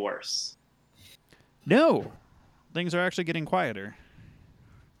getting worse? No. Things are actually getting quieter.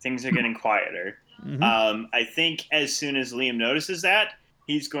 Things are getting quieter. I think as soon as Liam notices that,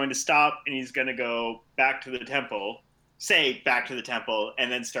 he's going to stop and he's going to go back to the temple, say back to the temple,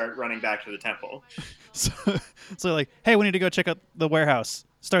 and then start running back to the temple. So like, hey, we need to go check out the warehouse.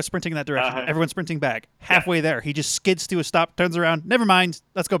 Start sprinting in that direction. Everyone's sprinting back. Halfway there, he just skids to a stop, turns around. Never mind.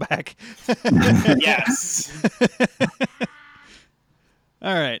 Let's go back. Yes.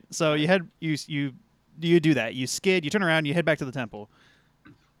 All right. So you do that. You skid. You turn around. You head back to the temple.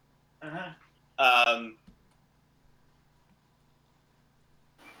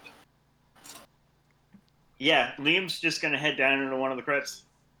 Yeah, Liam's just gonna head down into one of the crypts.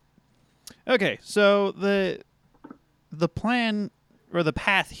 Okay, so the plan or the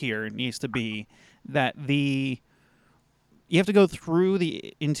path here needs to be that you have to go through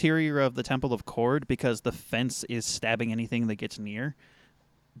the interior of the Temple of Cord because the fence is stabbing anything that gets near.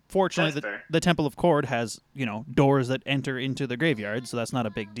 Fortunately, the Temple of Cord has, doors that enter into the graveyard, so that's not a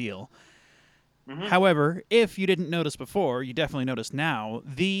big deal. However, if you didn't notice before, you definitely notice now,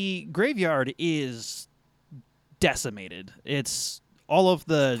 the graveyard is decimated. It's all of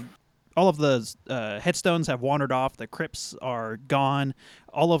the headstones have wandered off. The crypts are gone.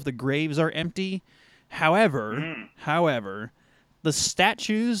 All of the graves are empty. However, the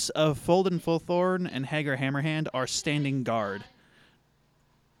statues of Folden Fullthorn and Hagar Hammerhand are standing guard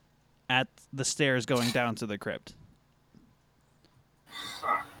at the stairs going down to the crypt.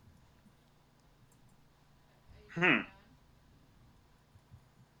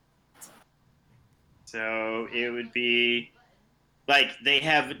 So it would be Like, they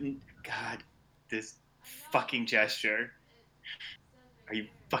have... God, this fucking gesture. Are you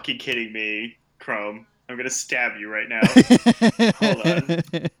fucking kidding me, Chrome? I'm gonna stab you right now. Hold on.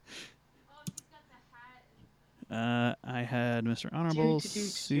 I had Mr. Honorable,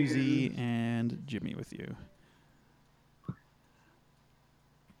 Susie, and Jimmy with you.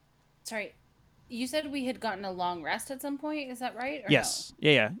 Sorry, you said we had gotten a long rest at some point. Is that right? Or Yes. No?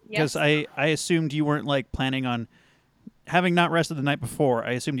 Yeah. Because I assumed you weren't like planning on having not rested the night before.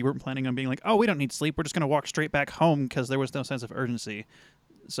 I assumed you weren't planning on being like, oh, we don't need sleep. We're just gonna walk straight back home because there was no sense of urgency.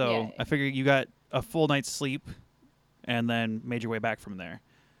 So I figured you got a full night's sleep, and then made your way back from there.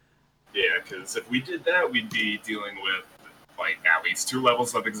 Yeah, because if we did that, we'd be dealing with like at least 2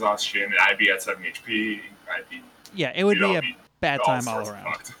 levels of exhaustion, and I'd be at 7 HP. It would be a bad time all sorts of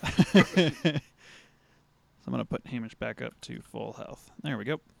around. fucked. So I'm going to put Hamish back up to full health. There we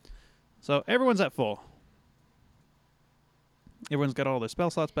go. So everyone's at full. Everyone's got all their spell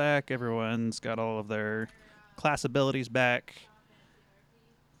slots back. Everyone's got all of their class abilities back.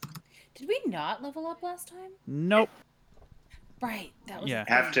 Did we not level up last time? Nope. Right. That was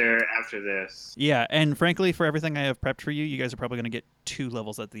After this. Yeah, and frankly, for everything I have prepped for you, you guys are probably going to get 2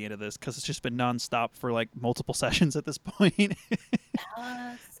 levels at the end of this because it's just been nonstop for like multiple sessions at this point.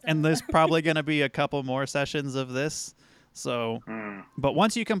 And there's probably going to be a couple more sessions of this. So, but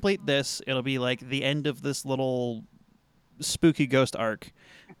once you complete this, it'll be like the end of this little spooky ghost arc,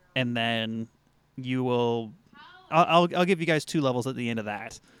 and then you will. I'll give you guys 2 levels at the end of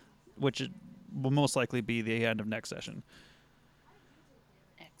that, which will most likely be the end of next session.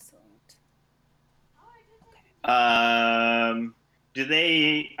 Excellent. Are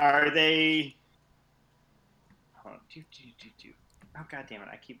they? Hold on. Oh, God damn it!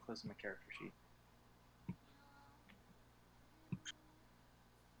 I keep closing my character sheet.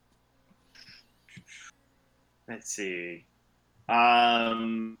 Let's see.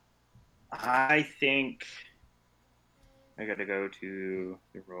 I think I got to go to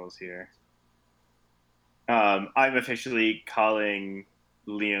the roles here. I'm officially calling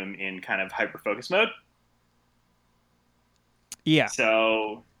Liam in kind of hyper-focus mode. Yeah.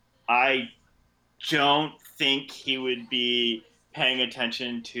 So I don't think he would be paying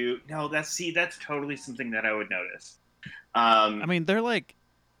attention to... No, that's totally something that I would notice. I mean, they're like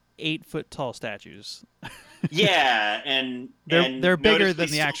 8-foot tall statues. Yeah, and they're bigger than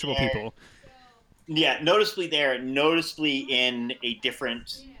the actual people. Yeah, noticeably in a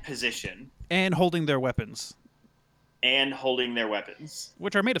different position. And holding their weapons.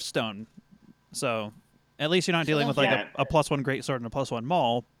 Which are made of stone. So, at least you're not dealing with like a +1 greatsword and a +1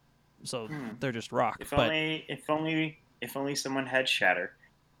 maul. So, they're just rock. If only someone had shatter.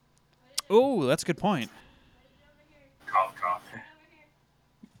 Oh, that's a good point. Cough, cough.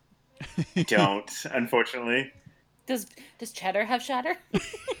 Don't, unfortunately. Does Cheddar have shatter?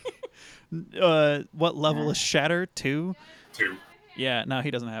 What level is shatter? 2? 2. Yeah, no,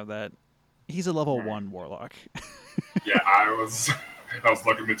 he doesn't have that. He's a level 1 warlock. Yeah, I was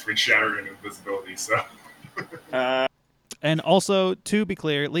looking between shatter and invisibility, so. And also, to be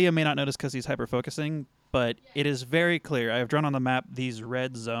clear, Leah may not notice because he's hyper-focusing, but it is very clear. I have drawn on the map these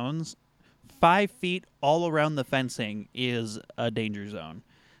red zones. 5 feet all around the fencing is a danger zone.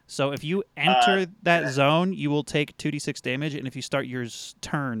 So if you enter that zone, you will take 2d6 damage, and if you start your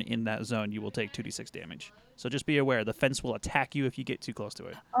turn in that zone, you will take 2d6 damage. So just be aware, the fence will attack you if you get too close to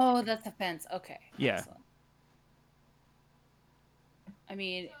it. Oh, that's the fence. Okay. Yeah. Excellent. I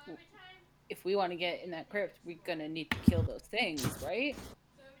mean, if we want to get in that crypt, we're going to need to kill those things, right?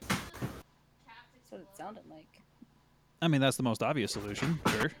 That's what it sounded like. I mean, that's the most obvious solution,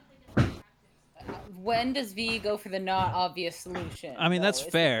 sure. When does V go for the not obvious solution? I mean, that's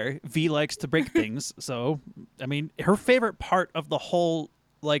fair. V likes to break things, so I mean, her favorite part of the whole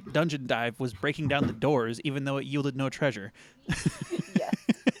like dungeon dive was breaking down the doors, even though it yielded no treasure. Yes,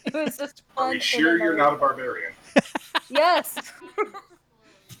 it was just fun. Are you sure you're not a barbarian? Yes.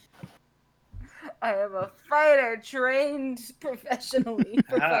 I am a fighter trained professionally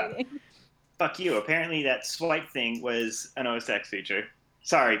for fighting. Fuck you. Apparently, that swipe thing was an OS X feature.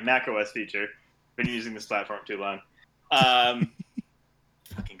 Sorry, Mac OS feature. Been using this platform too long.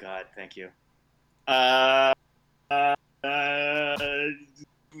 Fucking God, thank you. Liam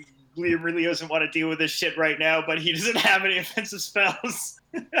really doesn't want to deal with this shit right now, but he doesn't have any offensive spells.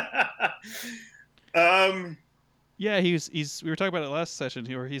 Yeah, he's. We were talking about it last session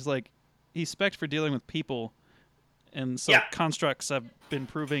where he's spec'd for dealing with people, and so constructs have been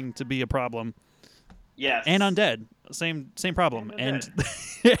proving to be a problem. Yes. And undead, same problem, and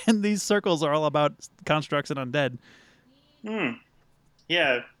and these circles are all about constructs and undead.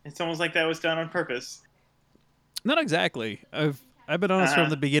 Yeah, it's almost like that was done on purpose. Not exactly. I've I've been honest from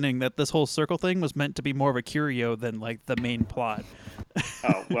the beginning that this whole circle thing was meant to be more of a curio than like the main plot.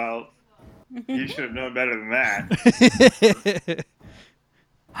 Oh, well, you should have known better than that.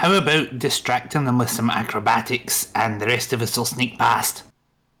 How about distracting them with some acrobatics and the rest of us will sneak past?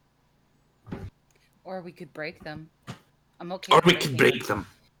 Or we could break them. I'm okay. Or we could break them.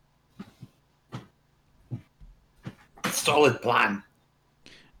 Solid plan.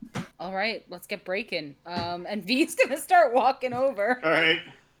 All right, let's get breaking. And V's gonna start walking over. All right.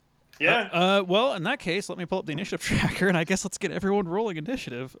 Yeah. Well, in that case, let me pull up the initiative tracker, and I guess let's get everyone rolling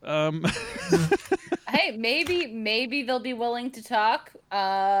initiative. Hey, maybe they'll be willing to talk.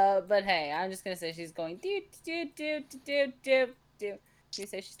 But hey, I'm just gonna say she's going do. She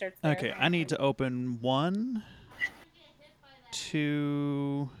says she starts there. Okay, I need to open 1,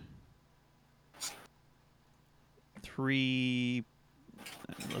 2, 3.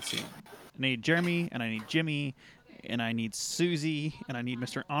 Let's see. I need Jeremy, and I need Jimmy, and I need Susie, and I need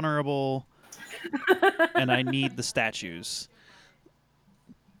Mr. Honorable, and I need the statues.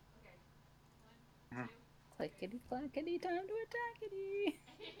 Clickety clackety, time to attackety.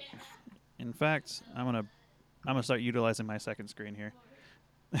 In fact, I'm gonna start utilizing my second screen here.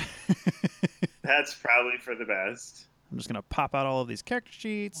 That's probably for the best. I'm just gonna pop out all of these character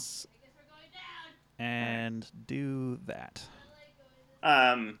sheets and do that.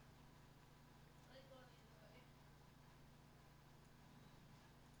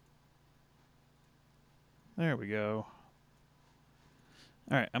 There we go.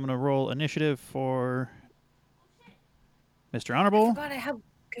 All right, I'm gonna roll initiative for Mr. Honorable. I forgot I have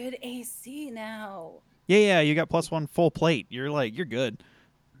good AC now. Yeah, you got +1 full plate. You're good.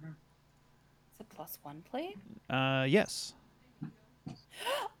 It's a +1 plate? Yes.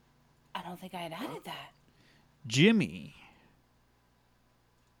 I don't think I had added that. Jimmy.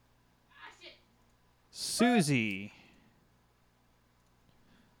 Susie.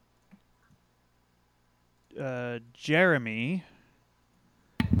 Jeremy.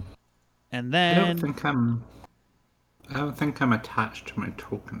 And then I don't think I'm attached to my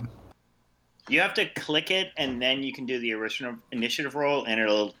token. You have to click it, and then you can do the original initiative roll, and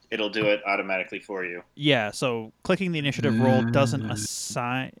it'll do it automatically for you. Yeah, so clicking the initiative roll doesn't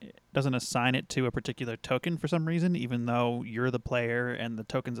assign it to a particular token for some reason, even though you're the player and the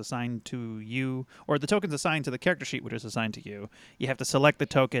token's assigned to you, or the token's assigned to the character sheet, which is assigned to you. You have to select the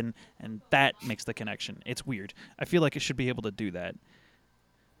token, and that makes the connection. It's weird. I feel like it should be able to do that.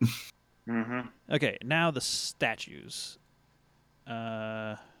 Mm-hmm. Okay, now the statues.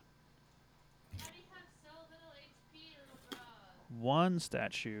 One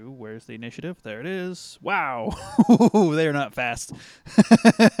statue. Where's the initiative? There it is. Wow. They're not fast.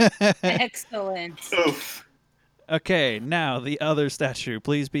 Excellent. Oof. Okay, now the other statue.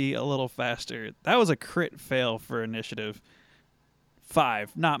 Please be a little faster. That was a crit fail for initiative.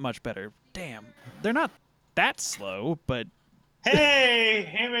 5. Not much better. Damn. They're not that slow, but... Hey,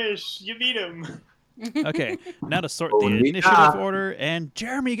 Hamish, you beat him. Okay, now to sort the initiative order, and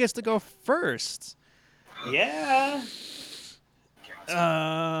Jeremy gets to go first. Yeah.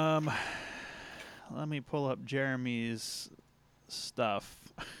 Let me pull up Jeremy's stuff.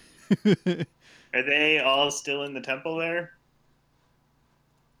 Are they all still in the temple there?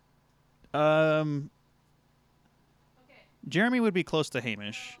 Jeremy would be close to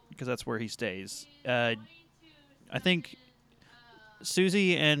Hamish because that's where he stays. I think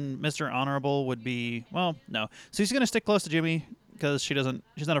Susie and Mr. Honorable would be, well, no. Susie's going to stick close to Jimmy because she's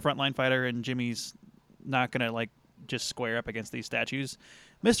not a frontline fighter, and Jimmy's not going to just square up against these statues.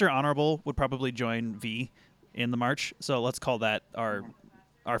 Mr. Honorable would probably join V in the march, so let's call that our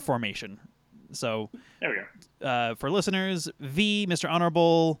formation. So there we go. For listeners, V, Mr.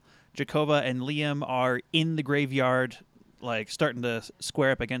 Honorable, Jehkovah, and Liam are in the graveyard, starting to square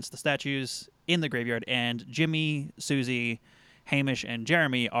up against the statues in the graveyard, and Jimmy, Susie, Hamish, and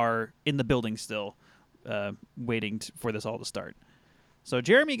Jeremy are in the building still, waiting for this all to start. So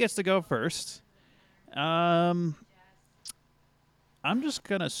Jeremy gets to go first. I'm just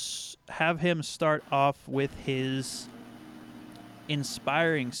going to have him start off with his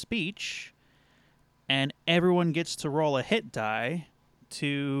inspiring speech, and everyone gets to roll a hit die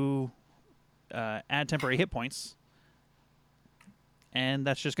to add temporary hit points, and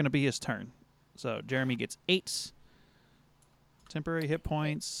that's just going to be his turn. So Jeremy gets 8 temporary hit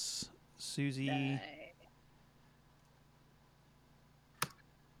points. Susie...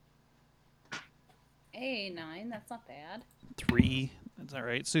 Hey, 9. That's not bad. 3. That's all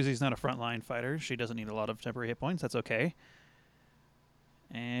right. Susie's not a frontline fighter. She doesn't need a lot of temporary hit points. That's okay.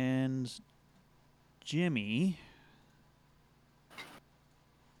 And Jimmy...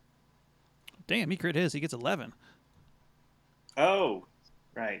 Damn, he crit his. He gets 11. Oh,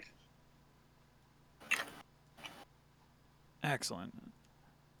 right. Excellent.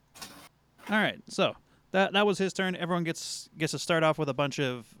 All right, so that was his turn. Everyone gets to start off with a bunch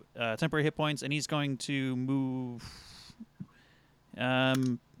of temporary hit points, and he's going to move,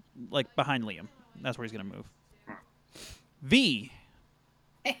 like behind Liam. That's where he's going to move. V.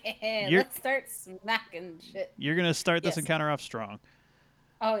 Let's start smacking shit. You're going to start this Yes. encounter off strong.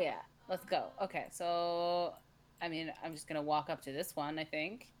 Oh yeah, let's go. Okay, so I mean, I'm just gonna walk up to this one. I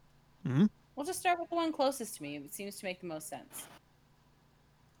think. Mm-hmm. We'll just start with the one closest to me. It seems to make the most sense.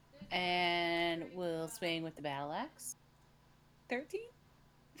 And we'll swing with the battle axe. 13.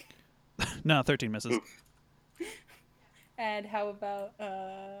 No, 13 misses. And how about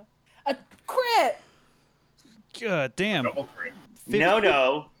a crit? God damn. Double crit.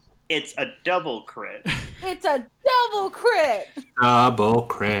 No, it's a double crit. It's a double crit. Double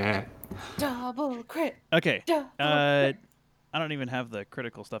crit. Double crit. Okay. Double I don't even have the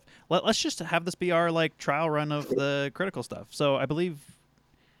critical stuff. Let's just have this be our like trial run of the critical stuff. So I believe.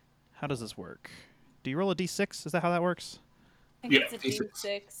 How does this work? Do you roll a d6? Is that how that works? I think Yeah, it's a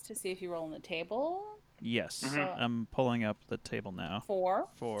d6 to see if you roll on the table. Yes. Mhm. I'm pulling up the table now. 4.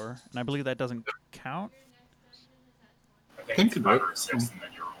 4. And I believe that doesn't count. I think Think it's about 5 or it. 6, and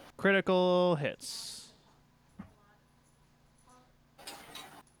then you roll. Critical hits.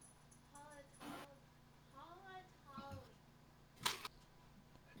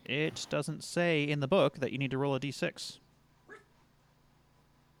 It doesn't say in the book that you need to roll a d6.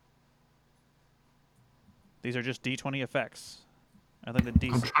 These are just d20 effects. I think the d.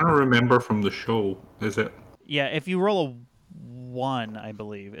 I'm trying to remember from the show. Is it? Yeah, if you roll a 1, I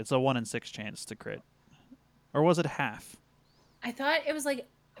believe it's a 1 in 6 chance to crit, or was it half? I thought it was like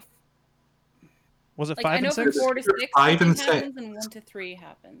Was it I 5 know and from 6? 4 to 6 5 and nothing 6. happens, and 1 to 3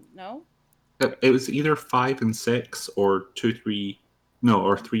 happens. No. It was either 5 and 6 or 2, 3. No,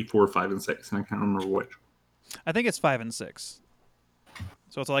 or 3, 4, 5 and 6, and I can't remember which. I think it's 5 and 6.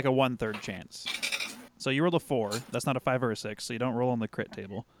 So it's like a 1/3 chance. So you rolled a 4. That's not a 5 or a 6, so you don't roll on the crit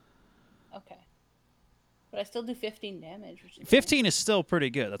table. Okay. But I still do 15 damage, which is 15 is still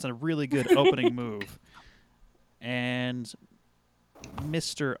pretty good. That's a really good opening move. And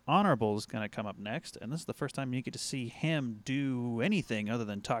Mr. Honorable is going to come up next, and this is the first time you get to see him do anything other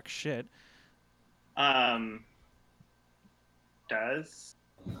than talk shit. Does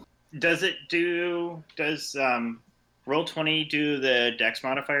Roll20 do the Dex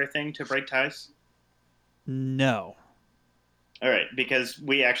modifier thing to break ties? No. All right, because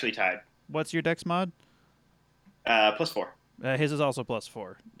we actually tied. What's your dex mod? +4. His is also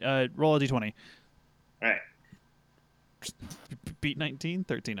 +4. Roll a d20. All right. Beat 19?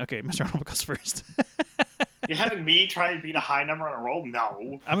 13. Okay, Mr. Honorable goes first. You're having me try and beat a high number on a roll?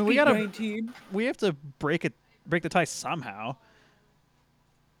 No. I mean, we have to break the tie somehow.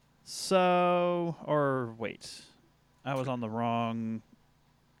 So, or wait. I was on the wrong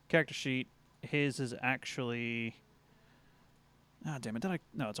character sheet. His is actually... Ah, damn it.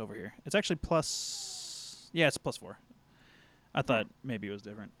 No, it's over here. It's actually plus... Yeah, it's +4. I thought maybe it was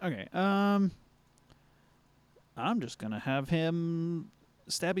different. Okay, I'm just going to have him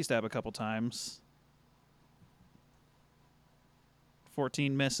stabby stab a couple times.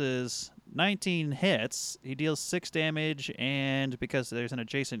 14 misses, 19 hits. He deals 6 damage, and because there's an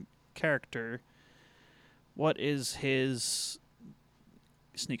adjacent character, what is his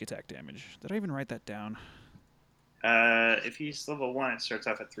sneak attack damage? Did I even write that down? If he's level 1, it starts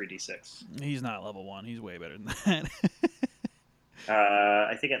off at 3d6. He's not level 1. He's way better than that.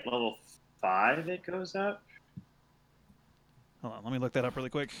 I think at level 5 it goes up. Hold on, let me look that up really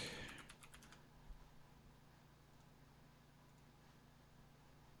quick.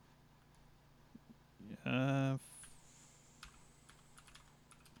 Oh,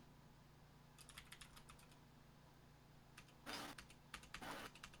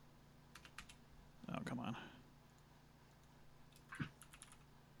 come on.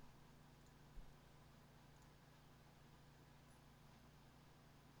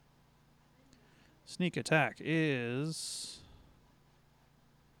 Sneak attack is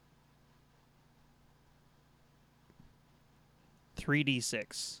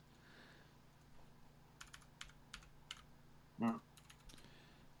 3d6. He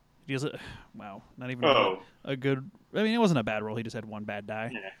deals it. Wow, not even a good. I mean, it wasn't a bad roll. He just had one bad die.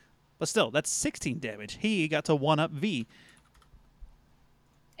 Yeah. But still, that's 16 damage. He got to 1-up V.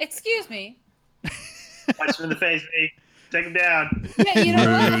 Excuse me. Punch him in the face, V. Take him down. Yeah, you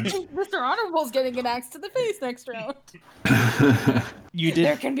know what? I think Mr. Honorable's getting an axe to the face next round. You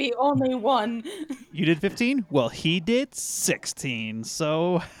There did. can be only one. You did 15. Well, he did 16.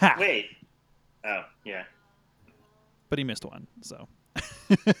 So ha. Wait. Oh, yeah. but he missed one. So,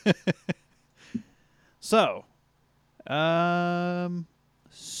 so,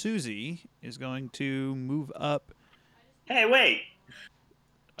 Susie is going to move up. Hey, wait!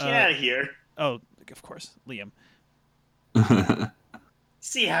 Get out of here. Oh, of course, Liam.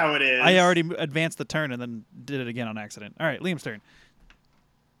 See how it is. I already advanced the turn and then did it again on accident. All right, Liam's turn.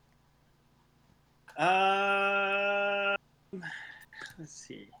 Let's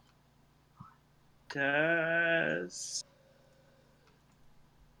see. Does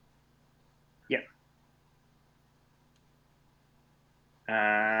yeah.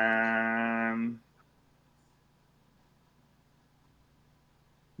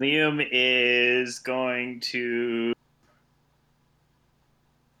 Liam is going to.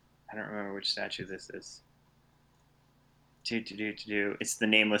 I don't remember which statue this is. It's the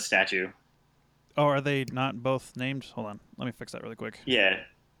nameless statue. Oh, are they not both named? Hold on. Let me fix that really quick. Yeah.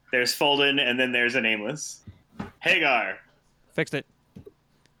 There's Folden, and then there's a nameless. Hagar. Fixed it.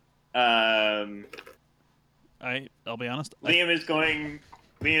 I'll be honest. Liam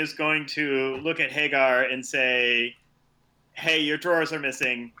is going to look at Hagar and say, "Hey, your drawers are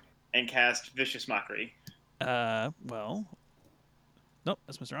missing," and cast Vicious Mockery. Well. Nope,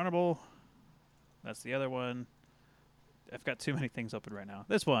 that's Mr. Honorable. That's the other one. I've got too many things open right now.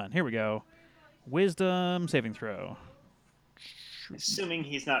 This one. Here we go. Wisdom saving throw. Assuming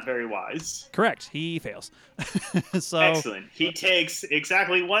he's not very wise. Correct. He fails. So excellent. He takes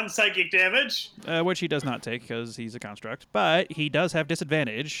exactly 1 psychic damage. Which he does not take because he's a construct. But he does have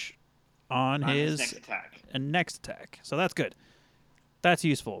disadvantage on his next attack. So that's good. That's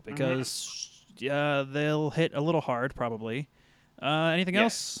useful because they'll hit a little hard probably. Anything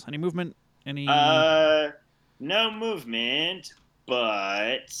else? Any movement? Any? No movement,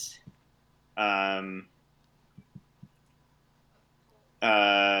 but Liam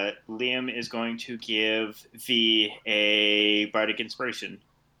is going to give V a bardic inspiration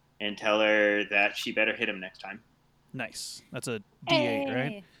and tell her that she better hit him next time. Nice. That's a D8,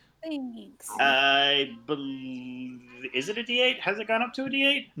 right? Thanks. I believe. Is it a D8? Has it gone up to a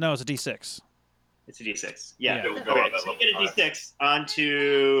D8? No, it's a D6. It's a D6. Yeah. Yeah. Okay, so you get a D6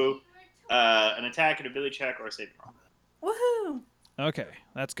 onto an attack, an ability check, or a saving roll. Woohoo! Okay,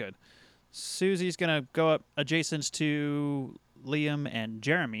 that's good. Susie's going to go up adjacent to Liam and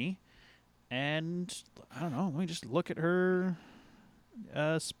Jeremy. And, I don't know, let me just look at her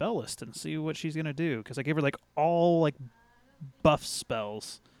spell list and see what she's going to do. Because I gave her, all, buff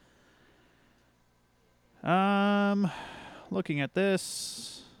spells. Looking at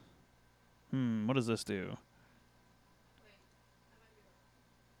this... what does this do?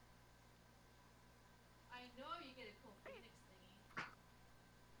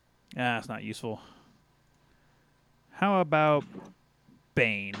 It's not useful. How about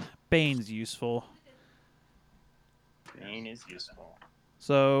Bane? Bane's useful. Bane is useful.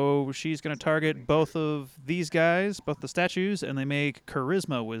 So she's going to target both of these guys, both the statues, and they make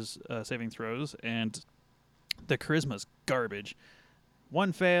charisma saving throws, and the charisma's garbage.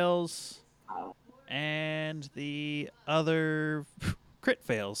 One fails, and the other crit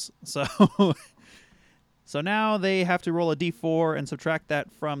fails. So now they have to roll a d4 and subtract that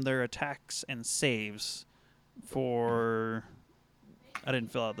from their attacks and saves for... I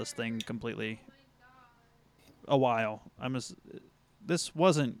didn't fill out this thing completely. A while. This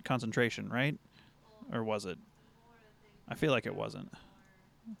wasn't concentration, right? Or was it? I feel like it wasn't.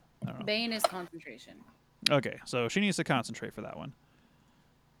 I don't know. Bane is concentration. Okay, so she needs to concentrate for that one.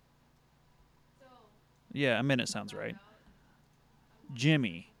 Yeah, a minute sounds right.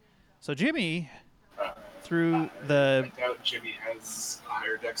 Jimmy. So Jimmy, through the... I doubt Jimmy has a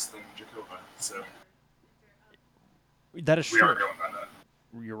higher dex than Jehkovah, so... That is true. We are going by that.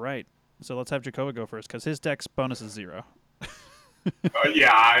 You're right. So let's have Jehkovah go first, because his dex bonus is 0.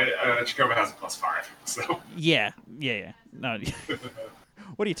 Jehkovah has a +5, so... Yeah. No.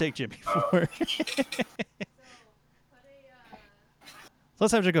 What do you take Jimmy for? So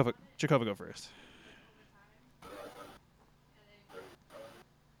let's have Jehkovah go first.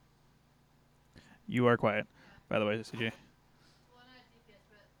 You are quiet, by the way, CJ.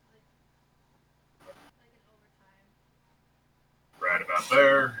 Right about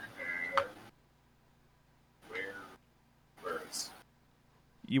there. And where is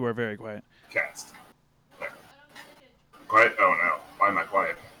You are very quiet. cast? There. Quiet? Oh no. Why am I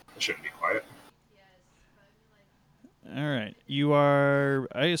quiet? I shouldn't be quiet. All right. You are...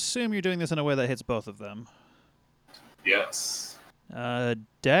 I assume you're doing this in a way that hits both of them. Yes.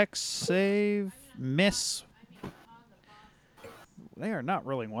 Dex save... Miss. They are not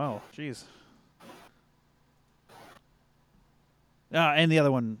rolling well. Jeez. And the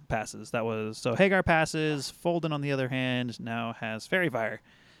other one passes. That was so Hagar passes. Folden, on the other hand, now has Fairy Fire.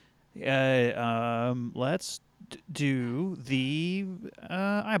 Let's do the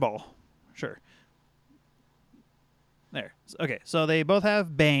eyeball. Sure. There. Okay, so they both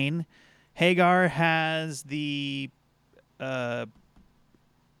have Bane. Hagar has the what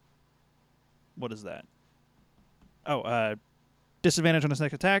is that? Oh, disadvantage on his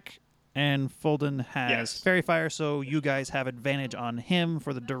next attack. And Folden has Fairy Fire, so you guys have advantage on him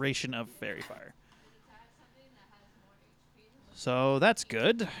for the duration of Fairy Fire. So that's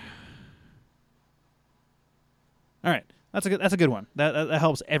good. All right, that's a good one. That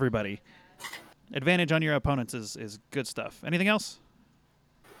helps everybody. Advantage on your opponents is good stuff. Anything else?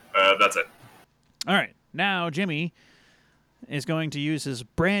 That's it. All right, now Jimmy is going to use his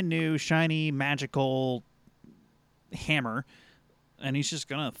brand new shiny magical hammer. And he's just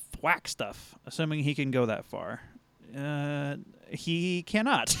going to thwack stuff, assuming he can go that far. He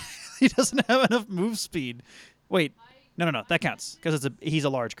cannot. He doesn't have enough move speed. Wait, no, that counts, because he's a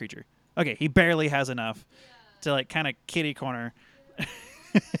large creature. Okay, he barely has enough to, like, kind of kitty corner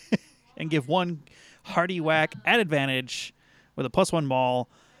and give one hearty whack at advantage with a +1 maul.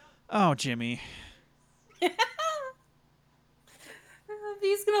 Oh, Jimmy. He's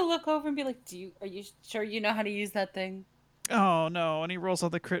going to look over and be like, are you sure you know how to use that thing? Oh, no, and he rolls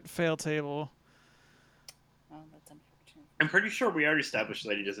on the crit fail table. Oh, that's unfortunate. I'm pretty sure we already established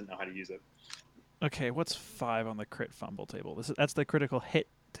that he doesn't know how to use it. Okay, what's 5 on the crit fumble table? That's the critical hit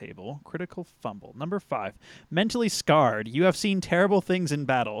table. Critical fumble. Number 5. Mentally scarred. You have seen terrible things in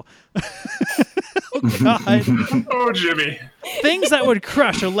battle. Oh, God. Oh, Jimmy. Things that would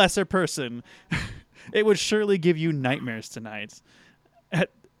crush a lesser person. It would surely give you nightmares tonight.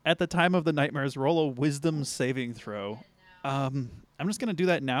 At the time of the nightmares, roll a wisdom saving throw. I'm just going to do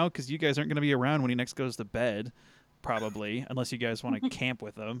that now because you guys aren't going to be around when he next goes to bed, probably, unless you guys want to camp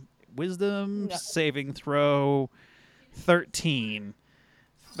with him. Wisdom saving throw 13.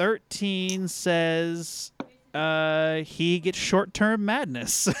 13 says he gets short-term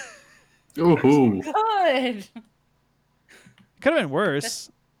madness. Ooh. Good. Could have been worse.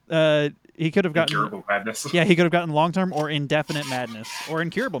 He could have gotten Incurable madness. Yeah, he could have gotten long-term or indefinite madness or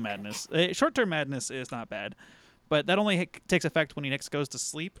incurable madness. Short-term madness is not bad. But that only takes effect when he next goes to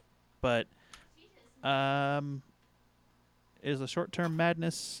sleep. But is the short-term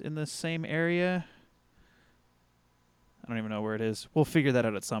madness in the same area? I don't even know where it is. We'll figure that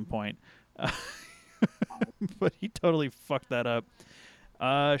out at some point. But he totally fucked that up.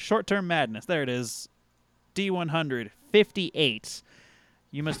 Short-term madness. There it is. D100. 58.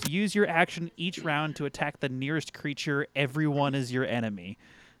 You must use your action each round to attack the nearest creature. Everyone is your enemy.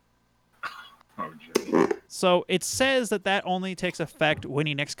 Oh, Jimmy. So it says that only takes effect when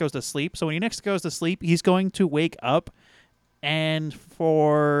he next goes to sleep. So when he next goes to sleep, he's going to wake up, and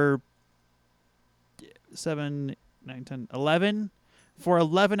for 7, 9, 10, 11, for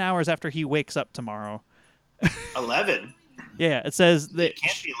 11 hours after he wakes up tomorrow. 11? Yeah, it says that It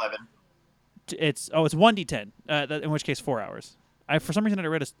can't be 11. it's 1d10. In which case 4 hours. For some reason I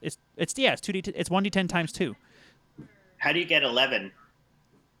read it's 2d10. It's 1d10 times 2. How do you get 11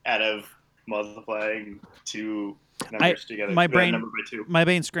 out of multiplying two numbers together? My brain number by 2. My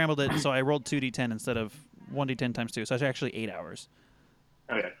brain scrambled it, so I rolled 2d10 instead of 1d10 times 2. So it's actually 8 hours.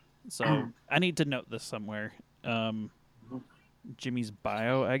 Okay. So I need to note this somewhere. Jimmy's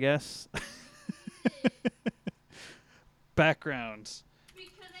bio, I guess. Background.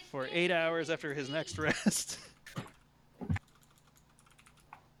 For 8 hours after his next rest.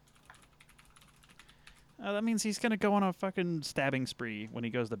 That means he's going to go on a fucking stabbing spree when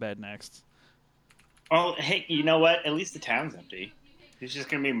he goes to bed next. Well, hey, you know what? At least the town's empty. He's just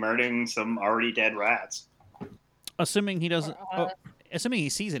going to be murdering some already dead rats. Assuming he doesn't... assuming he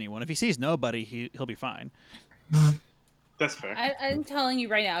sees anyone. If he sees nobody, he'll be fine. That's fair. I'm telling you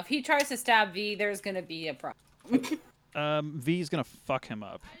right now, if he tries to stab V, there's going to be a problem. V's going to fuck him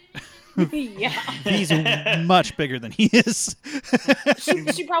up. Yeah. V's much bigger than he is.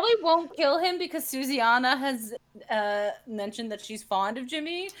 She probably won't kill him because Susiana has mentioned that she's fond of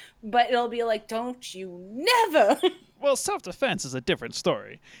Jimmy, but it'll be like, don't you never. Well, self-defense is a different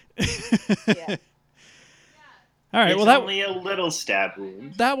story. Yeah. All right, It's well, only a little stab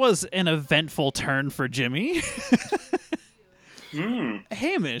wound. that was an eventful turn for Jimmy. Hmm.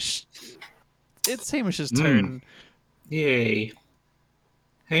 Hamish. It's Hamish's turn. Yay.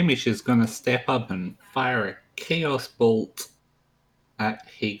 Hamish is going to step up and fire a Chaos Bolt at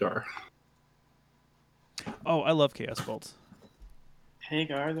Hagar. Oh, I love Chaos Bolts.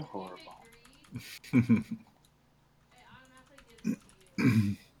 Hagar the Horrible.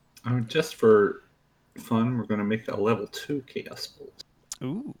 Just for fun, we're going to make it a level 2 Chaos Bolt,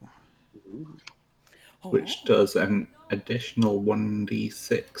 Ooh. which does an additional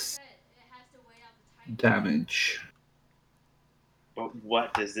 1d6 damage. But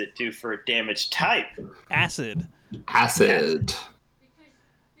what does it do for damage type? Acid. Acid.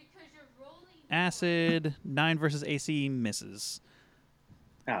 Acid. 9 versus AC misses.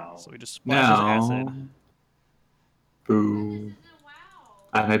 Oh. So we just splashes acid. No. Boo.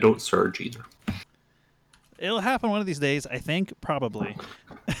 And I don't surge either. It'll happen one of these days, I think. Probably.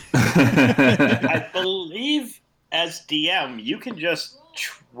 I believe as DM, you can just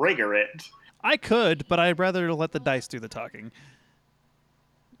trigger it. I could, but I'd rather let the dice do the talking.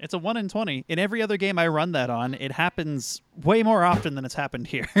 It's a 1 in 20. In every other game I run that on, it happens way more often than it's happened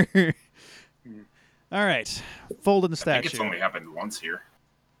here. All right. Fold in the statue. I think it's only happened once here.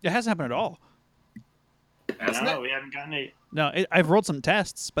 It hasn't happened at all. Hasn't No, it? we haven't gotten it. No, I've rolled some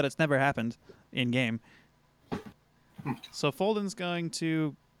tests, but it's never happened in game. So Folden's going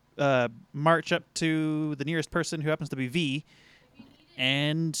to march up to the nearest person who happens to be V,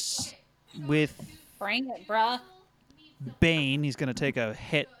 and with Bring it, bruh. Bane, he's going to take a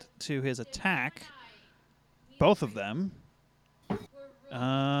hit to his attack. Both of them.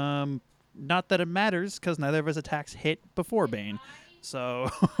 Not that it matters, because neither of his attacks hit before Bane. So...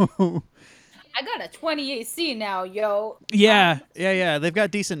 I got a 20 AC now, yo. Yeah. They've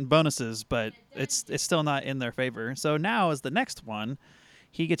got decent bonuses, but it's still not in their favor. So now is the next one.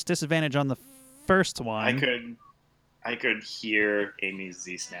 He gets disadvantage on the first one. I could hear Amy's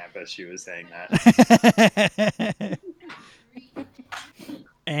Z snap as she was saying that.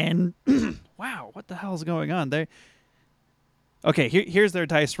 And wow, what the hell is going on there? Okay, here's their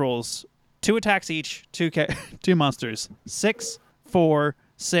dice rolls. 2 attacks each, 2 monsters. 6, 4,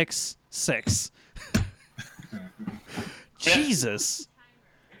 6, 6. Jesus.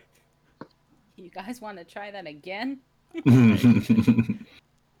 You guys want to try that again?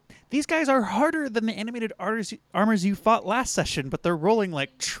 These guys are harder than the animated armors you fought last session, but they're rolling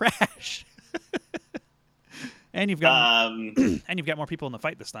like trash. And you've got more people in the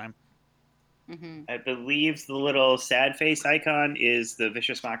fight this time. Mm-hmm. I believe the little sad face icon is the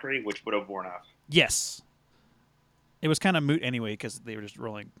vicious mockery, which would have worn off. Yes. It was kind of moot anyway because they were just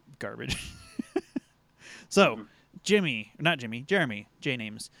rolling garbage. So, Jeremy, J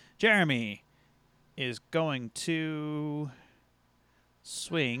names. Jeremy is going to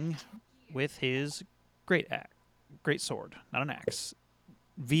swing with his great sword, not an axe.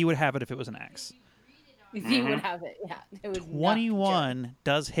 V would have it if it was an axe. V would have it, yeah. It was 21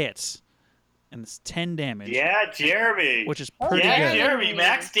 does hit, and it's 10 damage. Yeah, Jeremy. Which is pretty yeah, good. Jeremy,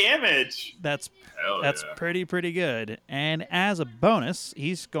 max damage. That's Yeah. pretty good. And as a bonus,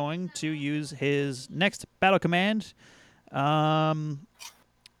 he's going to use his next battle command. The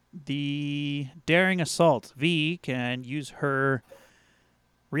Daring Assault. V can use her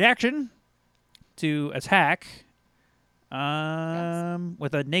reaction to attack with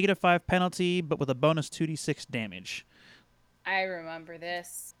a -5 penalty, but with a bonus 2d6 damage. I remember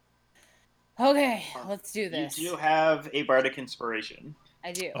this. Okay, let's do this. You do have a bardic inspiration.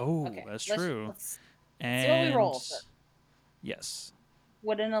 I do. Oh, okay. that's true. Let's And see what we roll. yes.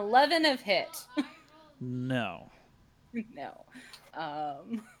 Would an 11 have hit? No. No.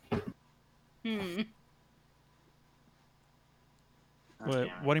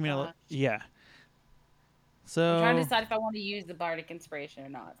 What do you mean? Yeah. So I'm trying to decide if I want to use the bardic inspiration or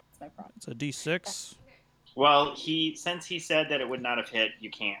not. That's my problem. it's a d6. Well, since he said that it would not have hit, you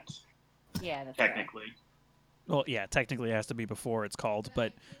can't. Yeah, that's Technically. Well, yeah, technically it has to be before it's called,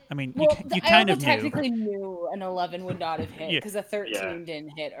 but I mean, Well, you I kind also of technically knew an 11 would not have hit Yeah. because a 13 didn't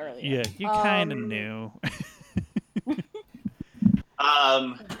hit earlier. Yeah, you kind of knew.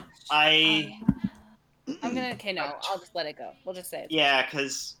 I'm gonna. Okay, no, I'll just let it go. We'll just say it. Yeah,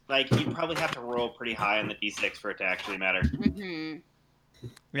 because you probably have to roll pretty high on the d6 for it to actually matter. Mm-hmm.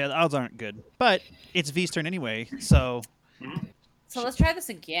 Yeah, the odds aren't good, but it's V's turn anyway, so So let's try this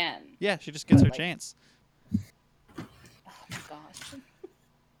again. yeah, she just gets her Like- chance. Oh my gosh.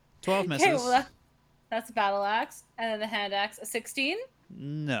 12 misses. Okay, well that's a battle axe, and then the hand axe, a 16.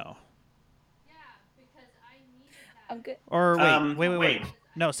 No. I'm good. Or wait. wait.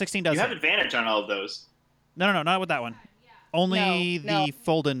 No, 16 does You have hit. advantage on all of those. No, not with that one. Only No, the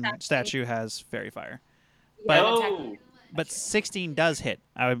Folden Actually- statue has fairy fire. Yeah, But- Oh, But 16 does hit.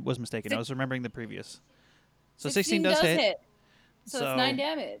 I was mistaken. I was remembering the previous. So 16 does hit. So it's 9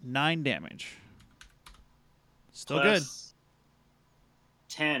 damage. 9 damage. Still plus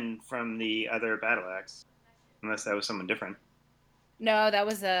 10 from the other battle axe, unless that was someone different. No, that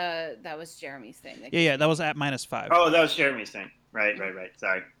was Jeremy's thing. good. Yeah, that was at -5. Oh, that was Jeremy's thing. Right.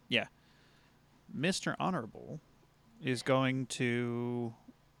 Sorry. Mr. Honorable is going to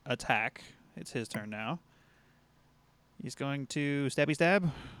attack. It's his turn now. He's going to stabby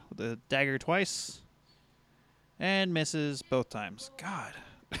stab with a dagger twice. And misses both times. God.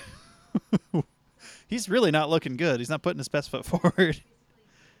 He's really not looking good. He's not putting his best foot forward.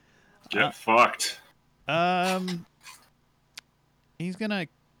 Get fucked. He's going to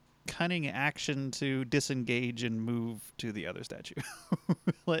cunning action to disengage and move to the other statue.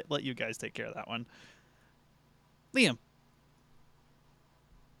 let you guys take care of that one. Liam.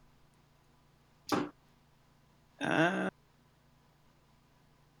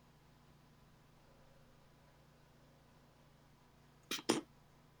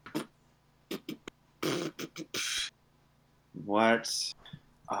 What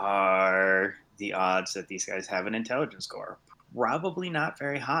are the odds that these guys have an intelligence score? Probably not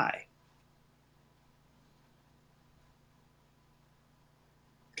very high.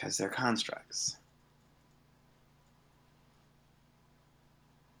 Because they're constructs.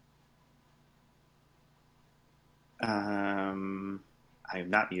 I'm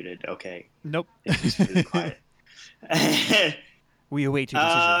not muted. Okay. Nope. It's just really quiet. We await your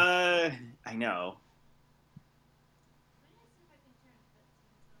decision. I know.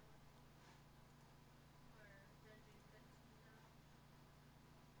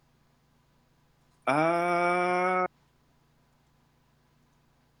 I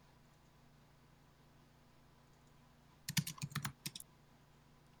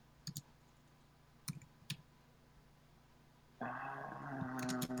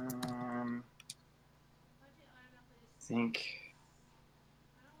think.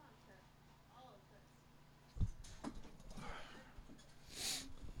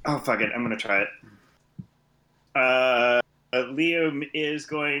 Oh, fuck it. I'm going to try it. Liam is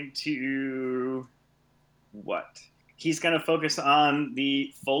going to... What? He's going to focus on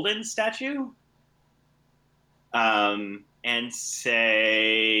the Folden statue. And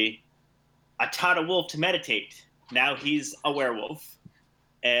say... I taught a wolf to meditate. Now he's a werewolf.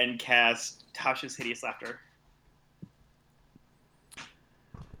 And cast Tasha's Hideous Laughter.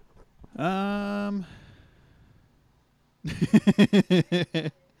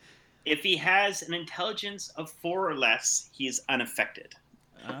 If he has an intelligence of 4 or less, he's unaffected.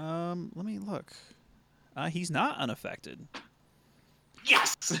 Let me look. He's not unaffected.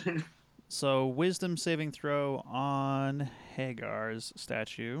 Yes! So, wisdom saving throw on Hagar's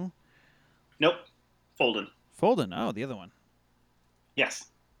statue. Nope. Folden. Folden. Oh, the other one. Yes.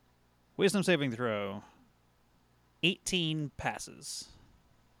 Wisdom saving throw. 18 passes.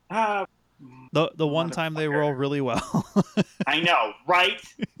 The one time they roll really well. I know, right?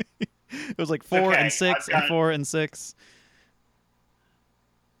 It was like 4 and 6 and 4 and 6.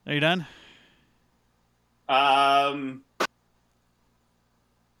 Are you done?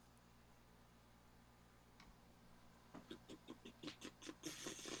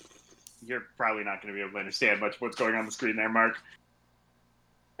 You're probably not going to be able to understand much what's going on the screen there, Mark.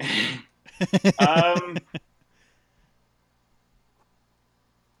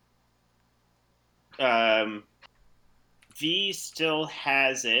 V still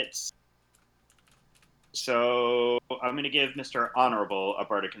has it. So I'm going to give Mr. Honorable a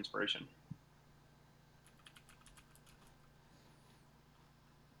Bardic Inspiration.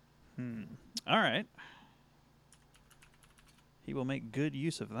 All right. He will make good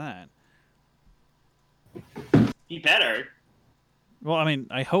use of that. He better. Well, I mean,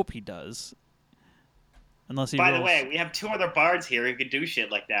 I hope he does. Unless he By rolls... the way, we have 2 other bards here who could do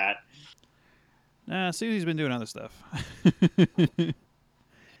shit like that. Susie's been doing other stuff.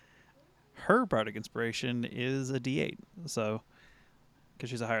 Her Bardic Inspiration is a D8, so...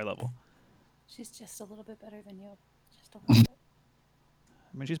 Because she's a higher level. She's just a little bit better than you. Just a little bit.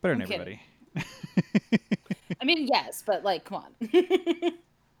 I mean, she's better than I'm everybody. I mean, yes, but, like, come on.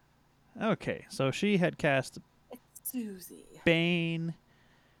 Okay, so she had cast It's Susie. Bane.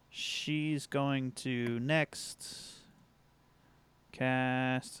 She's going to next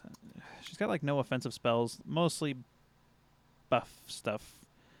cast... She's got, like, no offensive spells. Mostly buff stuff.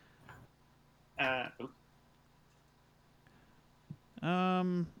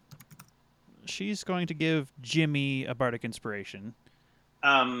 She's going to give Jimmy a Bardic Inspiration.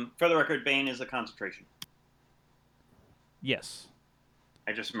 For the record, Bane is a concentration. Yes.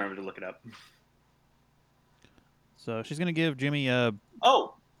 I just remembered to look it up. So she's going to give Jimmy a...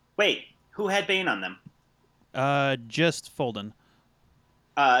 Oh, wait. Who had Bane on them? Just Folden.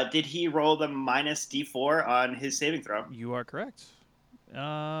 Did he roll the minus D4 on his saving throw? You are correct.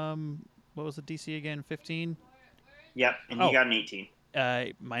 What was the DC again? 15? Yep, and he got an 18.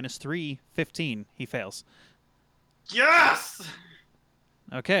 Minus 3, 15. He fails. Yes!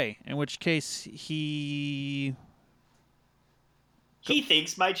 Okay, in which case he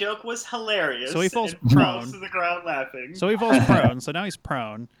thinks my joke was hilarious. So he falls and prone. falls to the ground laughing. So he falls prone. So now he's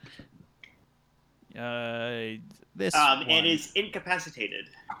prone. This one, and is incapacitated.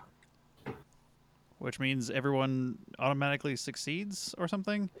 which means everyone automatically succeeds or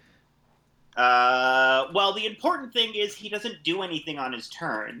something. Well, the important thing is he doesn't do anything on his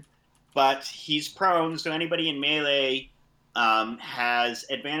turn, but he's prone, so anybody in melee has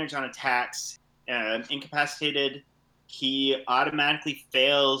advantage on attacks. Incapacitated, he automatically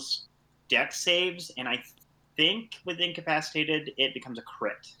fails dex saves, and I think with incapacitated, it becomes a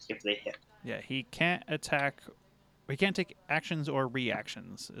crit if they hit. Yeah, he can't attack. He can't take actions or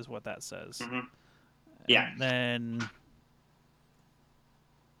reactions, is what that says. Mm-hmm. Yeah. And then.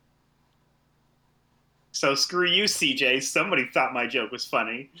 So screw you, CJ. Somebody thought my joke was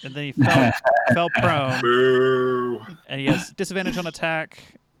funny. And then he fell prone. Boo. And he has disadvantage on attack,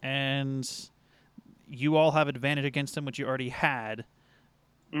 and you all have advantage against him, which you already had.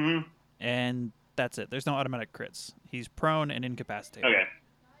 Mm-hmm. And that's it. There's no automatic crits. He's prone and incapacitated. Okay.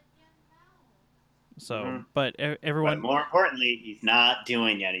 So, but everyone. But more importantly, he's not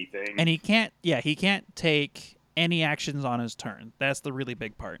doing anything. And he can't. Yeah, he can't take any actions on his turn. That's the really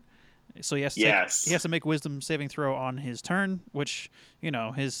big part. So he has to. He has to make Wisdom saving throw on his turn, which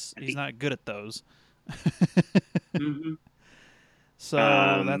he's not good at those. Mm-hmm.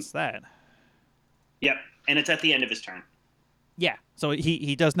 So that's that. Yep, and it's at the end of his turn. Yeah. So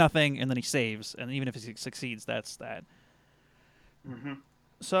he does nothing, and then he saves, and even if he succeeds, that's that. Mm-hmm.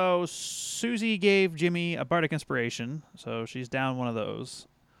 So Susie gave Jimmy a Bardic Inspiration, so she's down one of those.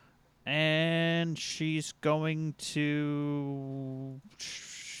 And she's going to,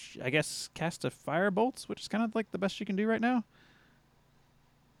 I guess, cast a Firebolt, which is kind of like the best she can do right now.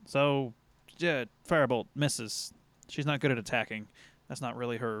 So, yeah, Firebolt misses. She's not good at attacking. That's not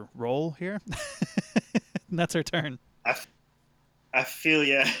really her role here. And that's her turn. I feel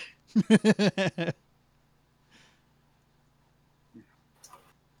ya.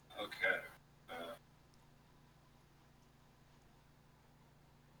 Okay.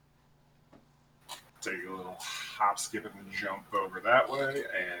 Take a little hop, skip, and jump over that way,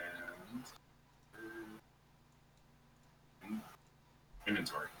 and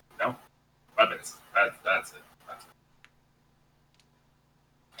inventory. No, weapons. That's it.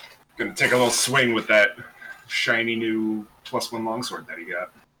 Gonna take a little swing with that shiny new +1 longsword that he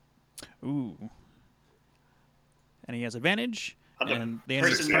got. Ooh. And he has advantage. And the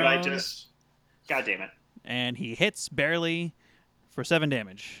person that I just... God damn it. And he hits barely for 7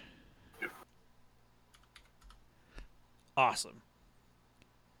 damage. Yep. Awesome.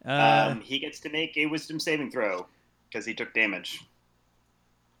 He gets to make a Wisdom saving throw because he took damage.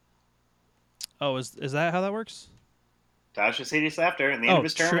 Oh, is that how that works? Tasha Sadie's laughter at the end of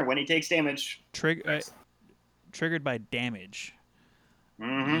his turn or when he takes damage. Triggered by damage.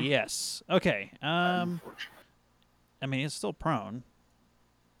 Mm-hmm. Yes. Okay. I mean, it's still prone.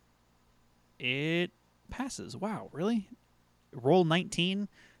 It passes. Wow, really? Roll 19,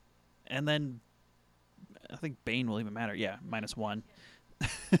 and then I think Bane will even matter. Yeah, -1.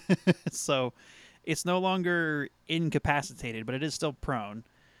 So it's no longer incapacitated, but it is still prone.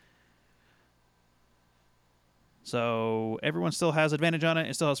 So everyone still has advantage on it.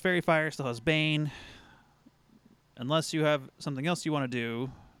 It still has Fairy Fire, still has Bane. Unless you have something else you want to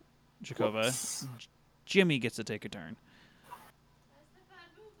do, Jehkovah, Jimmy gets to take a turn.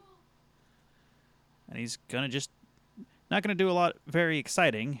 And he's going to not going to do a lot very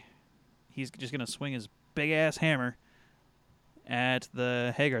exciting. He's just going to swing his big-ass hammer at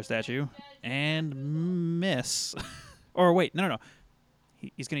the Hagar statue and miss. Or wait, no.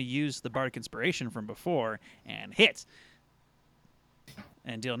 He's going to use the Bardic Inspiration from before and hit.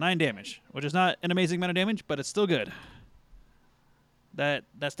 And deal 9 damage, which is not an amazing amount of damage, but it's still good. That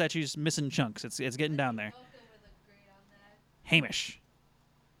statue's missing chunks. It's getting down there. Hamish.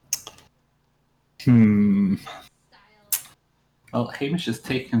 Well, Hamish has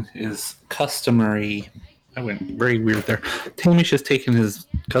taken his customary... I went very weird there. Hamish has taken his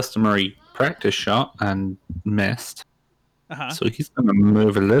customary practice shot and missed. So he's going to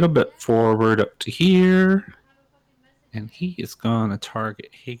move a little bit forward up to here. And he is going to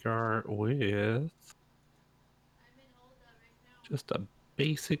target Hagar with just a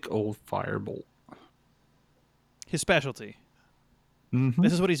basic old firebolt. His specialty. Mm-hmm.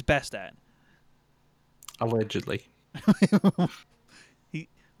 This is what he's best at. Allegedly.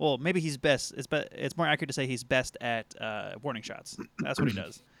 Well, maybe he's best. It's more accurate to say he's best at warning shots. That's what he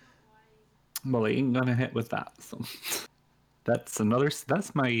does. Well, he ain't going to hit with that, so... That's my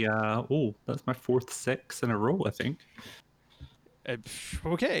 4th 6 in a row, I think.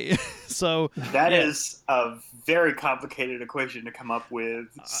 Okay. So that is a very complicated equation to come up with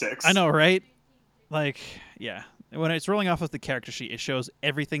 6. I know, right? Like, yeah. When it's rolling off of the character sheet, it shows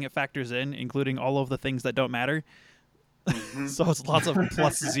everything it factors in, including all of the things that don't matter. Mm-hmm. So it's lots of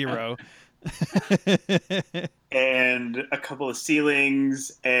 +0. And a couple of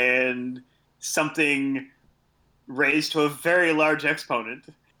ceilings and something raised to a very large exponent.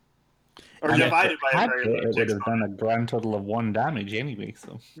 Or And divided by a had very to, large it would have exponent. done a grand total of 1 damage anyway.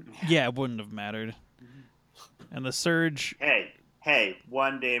 So Yeah, it wouldn't have mattered. And the surge. Hey,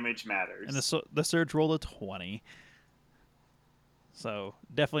 1 damage matters. And the surge rolled a 20. So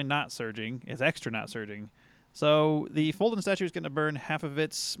definitely not surging. It's extra not surging. So the Folden statue is going to burn half of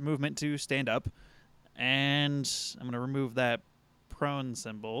its movement to stand up. And I'm going to remove that prone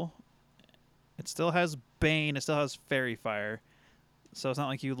symbol. It still has Bane. It still has Fairy Fire. So it's not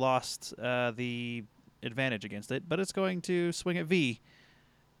like you lost the advantage against it. But it's going to swing at V.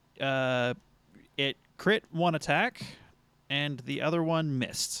 It crit 1 attack. And the other one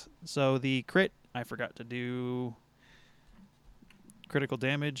missed. So the crit, I forgot to do critical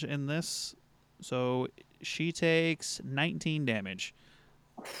damage in this. So she takes 19 damage.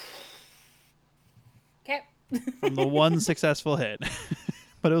 Okay. From the 1 successful hit.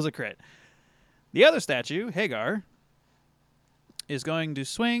 But it was a crit. The other statue, Hagar, is going to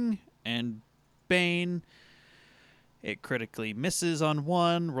swing and Bane. It critically misses on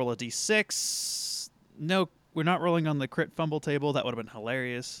 1. Roll a d6. No, we're not rolling on the crit fumble table. That would have been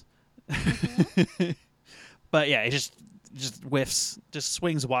hilarious. Mm-hmm. But yeah, it just whiffs. Just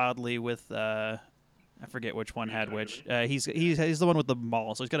swings wildly with I forget which one had which. He's the one with the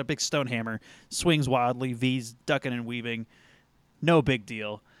maul, so he's got a big stone hammer. Swings wildly. V's ducking and weaving. No big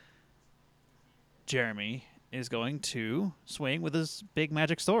deal. Jeremy is going to swing with his big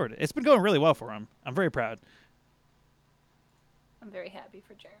magic sword. It's been going really well for him. I'm very proud. I'm very happy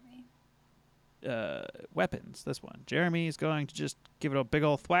for Jeremy. Weapons, this one. Jeremy is going to just give it a big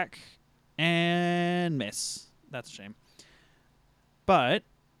old thwack and miss. That's a shame. But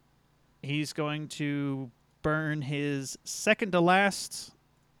he's going to burn his second to last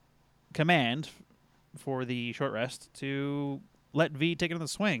command for the short rest to let V take another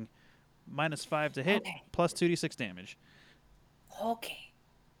swing. -5 to hit, Okay. plus 2d6 damage. Okay.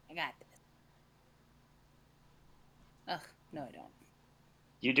 I got this. Ugh, no, I don't.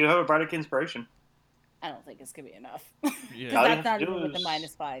 You do have a bardic inspiration. I don't think it's going to be enough. Yeah. Because All you that's have not to do even with the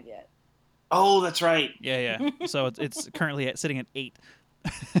is- -5 yet. Oh, that's right. Yeah. So it's currently sitting at 8.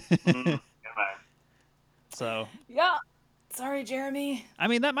 Never mind. So, Yeah. Sorry, Jeremy. I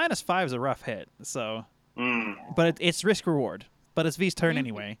mean, that -5 is a rough hit. So, Mm. but it's risk reward. But it's V's turn Mhm.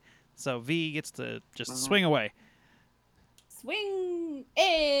 anyway. So V gets to just swing away. Swing.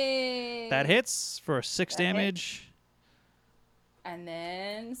 Hey. That hits for 6 That hits. damage. And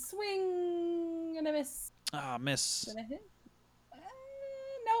then swing and a miss. Ah, miss. Gonna hit.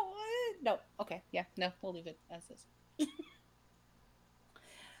 No. Okay, yeah, no, we'll leave it as is.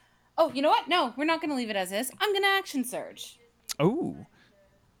 Oh, you know what? No, we're not gonna leave it as is. I'm gonna action surge. Oh.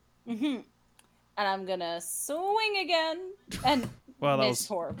 And I'm gonna swing again and Well, that miss was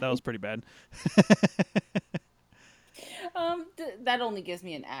horribly. pretty bad. That only gives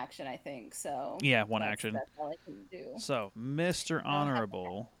me an action, I think. So Yeah, one action. That's all I can do. So, Mr.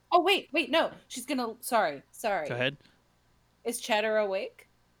 Honorable. Oh wait, no. She's gonna. Sorry. Go ahead. Is Cheddar awake?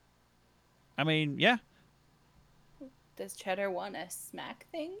 I mean, yeah. Does Cheddar want to smack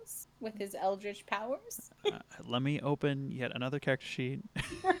things with his eldritch powers? Let me open yet another character sheet.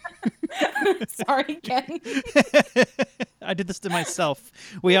 Sorry, Ken. I did this to myself.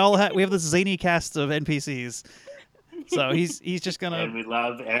 We have this zany cast of NPCs. So he's just And gonna we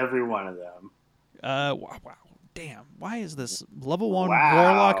love every one of them. wow. Damn. Why is this level 1 Wow.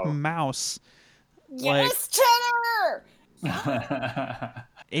 warlock mouse Yes, Cheddar.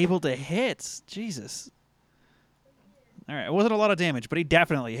 able to hit? Jesus. All right, it wasn't a lot of damage, but he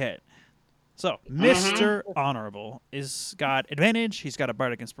definitely hit. So, Mr. Honorable is got advantage. He's got a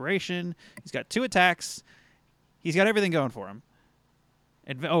bardic inspiration. He's got 2 attacks. He's got everything going for him.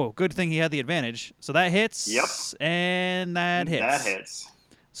 Good thing he had the advantage. So that hits. Yep. And that hits. That hits.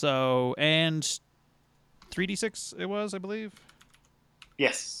 So, and 3d6 it was, I believe.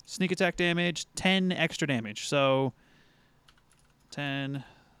 Yes. Sneak attack damage, 10 extra damage. So, 10.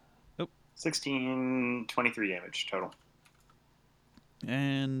 16, 23 damage total.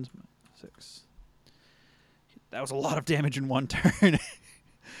 And 6. That was a lot of damage in one turn.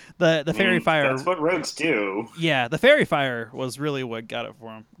 the fairy fire. That's what rogues do. Yeah, the fairy fire was really what got it for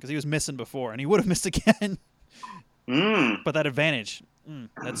him because he was missing before and he would have missed again. But that advantage,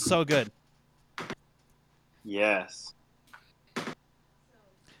 that's so good. Yes.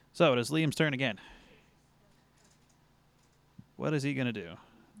 So it is Liam's turn again. What is he gonna do?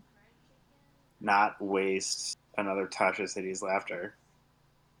 Not waste another Tasha City's laughter.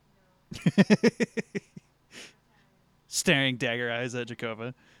 Staring dagger eyes at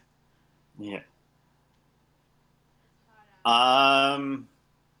Jehkovah. Yeah.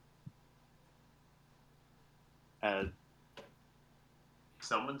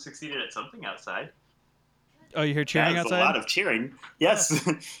 Someone succeeded at something outside. Oh, you hear cheering that was outside? A lot of cheering. Yes.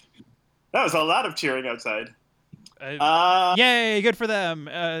 That was a lot of cheering outside. Yay, good for them.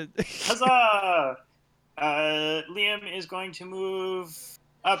 Huzzah! Liam is going to move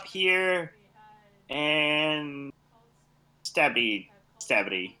up here and stabby.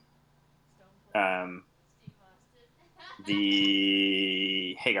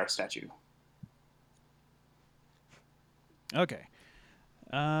 The Hagar statue. Okay.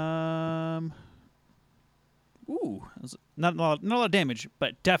 Ooh, not a lot of damage,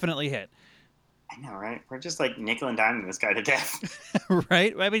 but definitely hit. I know, right? We're just like nickel and diming this guy to death.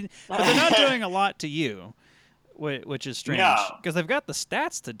 Right? I mean, but they're not doing a lot to you, which is strange. Because they've got the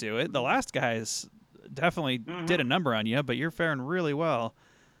stats to do it. The last guys definitely did a number on you, but you're faring really well.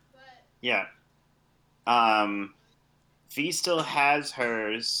 Yeah. V still has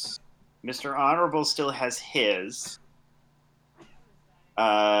hers. Mr. Honorable still has his.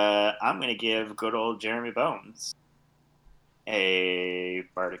 I'm going to give good old Jeremy Bones a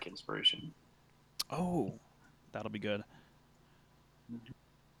Bardic Inspiration. Oh, that'll be good.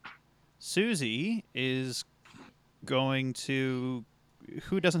 Susie is going to...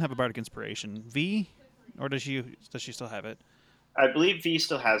 Who doesn't have a Bardic Inspiration? V? Or does she still have it? I believe V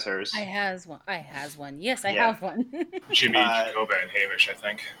still has hers. I has one. Yes, I have one. Jimmy, Jehkovah, and Hamish, I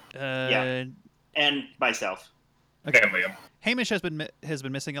think. Yeah. And myself. Okay. And Liam. Hamish has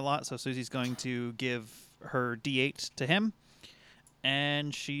been missing a lot, so Susie's going to give her D8 to him,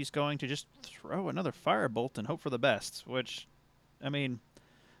 and she's going to just throw another firebolt and hope for the best. Which, I mean,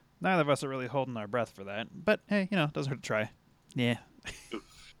 neither of us are really holding our breath for that. But hey, it doesn't hurt to try. Yeah.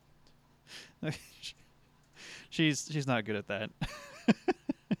 She's not good at that.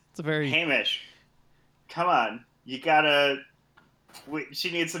 It's a very Hamish, come on, you gotta.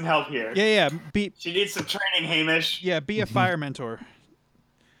 She needs some help here. Yeah. She needs some training, Hamish. Yeah, be a fire mentor.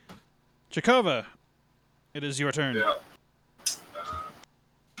 Jehkovah, it is your turn. Yeah.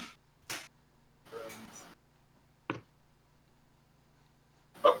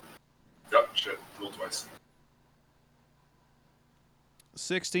 Shit. Roll twice.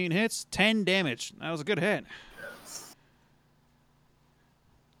 16 hits, 10 damage. That was a good hit. Yes.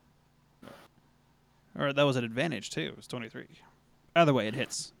 Or that was an advantage, too. It was 23. Either way, it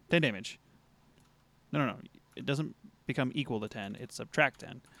hits. 10 damage. No. It doesn't become equal to 10. It subtract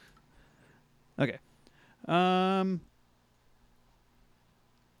 10. Okay. And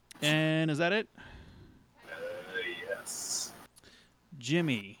is that it? Yes.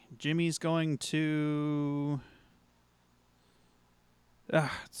 Jimmy's going to...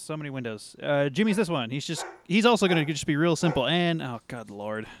 so many windows. Jimmy's this one. He's also going to just be real simple. And, oh, good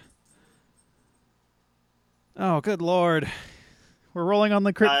lord. Oh, good lord. We're rolling on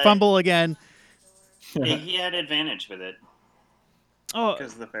the crit fumble again. He had advantage with it. Oh,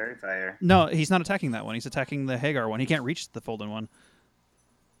 because of the fairy fire. No, he's not attacking that one. He's attacking the Hagar one. He can't reach the Folden one.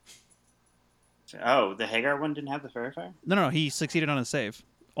 Oh, the Hagar one didn't have the fairy fire? No. He succeeded on his save.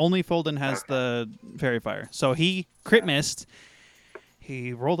 Only Folden has the fairy fire. So he crit missed.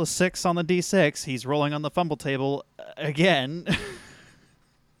 He rolled a 6 on the D6. He's rolling on the fumble table again,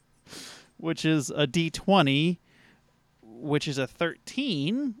 which is a D20, which is a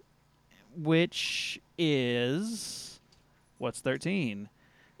 13, which is... What's 13?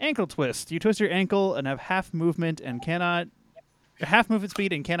 Ankle twist. You twist your ankle and have half movement speed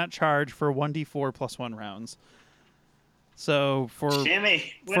and cannot charge for 1d4 plus 1 rounds. So for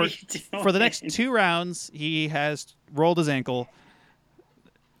Jimmy, what are you doing? For the next 2 rounds, he has rolled his ankle.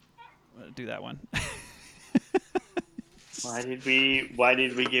 Do that one. Why did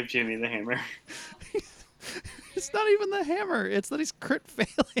we give Jimmy the hammer? It's not even the hammer. It's that he's crit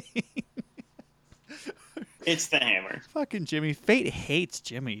failing. It's the hammer. Fucking Jimmy. Fate hates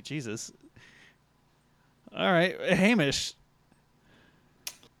Jimmy. Jesus. All right, Hamish.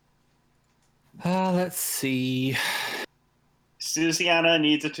 Let's see. Susiana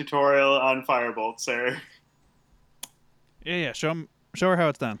needs a tutorial on firebolt, sir. Yeah. Show her how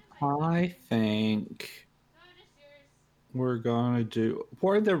it's done. I think we're gonna do.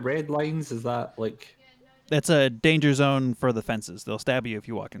 What are the red lines? Is that like? That's a danger zone for the fences. They'll stab you if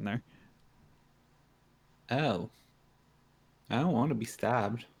you walk in there. Oh. I don't want to be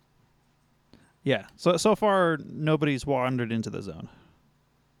stabbed. Yeah. So far nobody's wandered into the zone.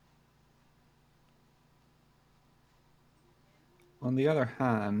 On the other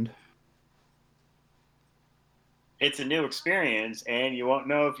hand, it's a new experience, and you won't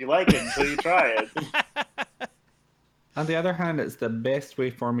know if you like it until you try it. on the other hand, it's the best way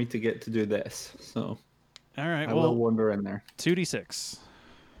for me to get to do this. So All right, I well, will wander in there. 2d6.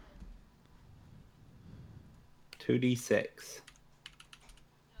 2d6.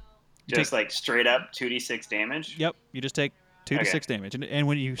 Just like straight up 2d6 damage? Yep, you just take 2d6 damage. And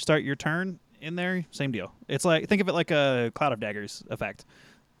when you start your turn in there, same deal. It's like, think of it like a Cloud of Daggers effect.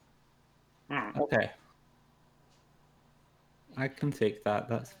 Okay. I can take that.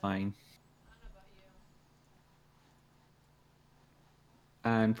 That's fine.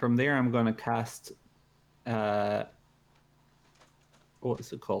 And from there, I'm going to cast. What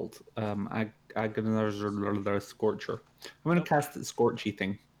is it called? Scorcher. I'm going to cast the Scorchy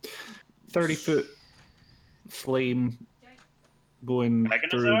thing. 30-foot flame going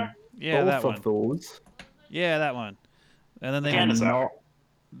through both of those. Yeah, that one. And then they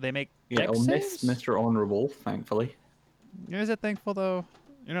make I'll miss Mr. Honorable, thankfully. Is it thankful, though?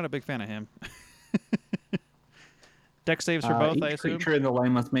 You're not a big fan of him. Dex saves for both, each I assume? creature in the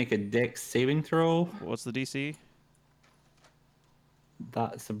line must make a Dex saving throw. What's the DC?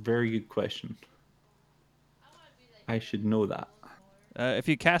 That's a very good question. I should know that. If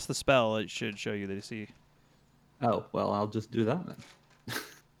you cast the spell, it should show you the DC. Oh, well, I'll just do that then.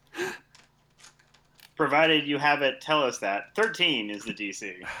 Provided you have it tell us that. 13 is the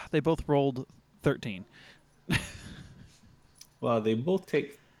DC. They both rolled 13. Well, they both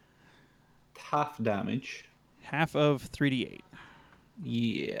take half damage. Half of 3d8.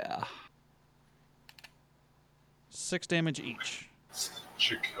 Yeah. 6 damage each.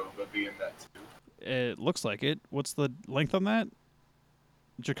 Jehkovah being that too. It looks like it. What's the length on that?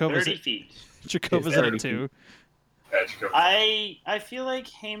 Jehkovah's 30 feet. Jehkovah's at 2. I feel like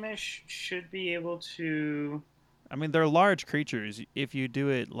Hamish should be able to... I mean, they're large creatures. If you do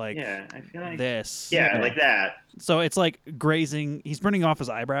it like, I feel like this. Yeah, like that. So it's like grazing. He's burning off his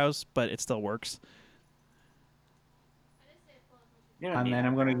eyebrows, but it still works. And then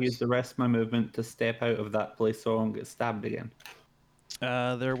I'm going to use the rest of my movement to step out of that place so I won't get stabbed again.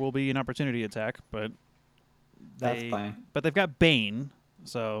 There will be an opportunity attack, but that's fine. But they've got Bane,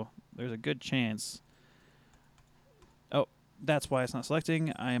 so there's a good chance. Oh, that's why it's not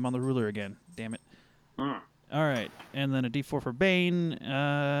selecting. I am on the ruler again. Damn it. All right, and then a D4 for Bane.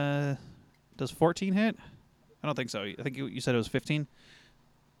 Does 14 hit? I don't think so. I think you said it was 15.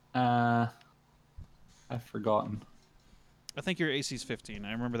 I've forgotten. I think your AC is 15.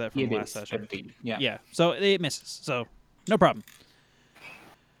 I remember that from last session. 15. Yeah. Yeah. So it misses. So no problem.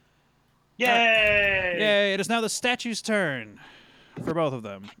 Yay! Yay! It is now the statue's turn for both of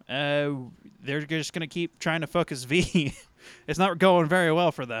them. They're just gonna keep trying to focus V. It's not going very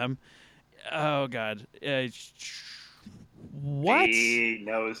well for them. Oh God. What? V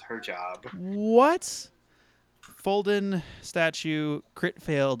knows her job. What? Folden statue crit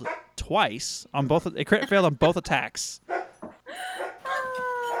failed twice on both. It crit failed on both attacks.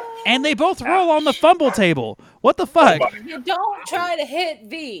 And they both roll on the fumble table. What the fuck? You don't try to hit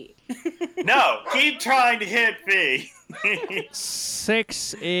V. No, keep trying to hit V.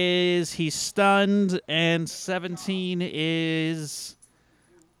 6 is he's stunned, and 17 is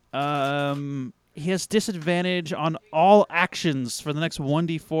he has disadvantage on all actions for the next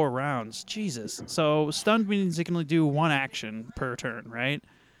 1d4 rounds. Jesus. So stunned means he can only do one action per turn, right?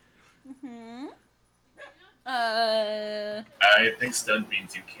 Mm-hmm. I think stun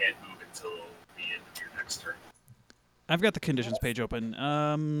means you can't move until the end of your next turn. I've got the conditions page open.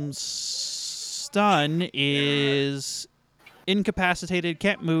 Stun is incapacitated,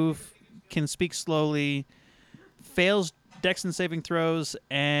 can't move, can speak slowly, fails dex and saving throws,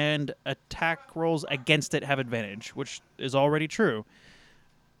 and attack rolls against it have advantage, which is already true.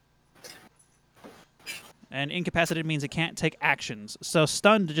 And incapacitated means it can't take actions. So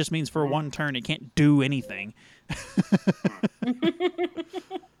stunned just means for one turn it can't do anything.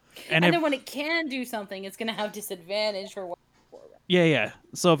 and then when it can do something, it's going to have disadvantage for one. Yeah.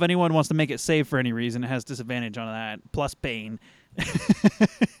 So if anyone wants to make it save for any reason, it has disadvantage on that, plus Bane.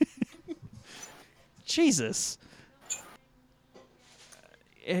 Jesus.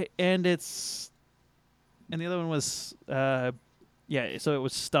 And it's... And the other one was... so it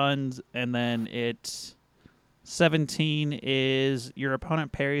was stunned, and then it... 17 is your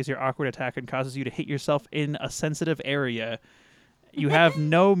opponent parries your awkward attack and causes you to hit yourself in a sensitive area. You have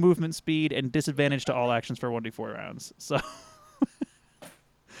no movement speed and disadvantage to all actions for 1d4 rounds.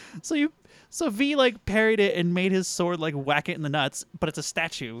 So V like parried it and made his sword like whack it in the nuts, but it's a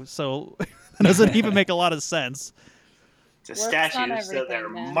statue, so it doesn't even make a lot of sense. It's a statue, so they're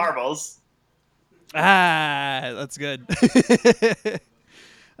marbles. Ah, that's good.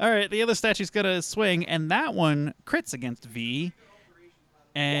 All right, the other statue's gonna swing, and that one crits against V.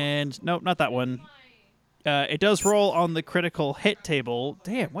 And nope, not that one. It does roll on the critical hit table.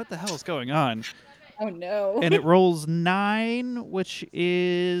 Damn, what the hell is going on? Oh no. And it rolls 9, which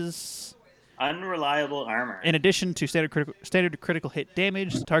is unreliable armor. In addition to standard critical hit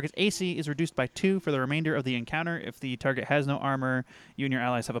damage, the target's AC is reduced by 2 for the remainder of the encounter. If the target has no armor, you and your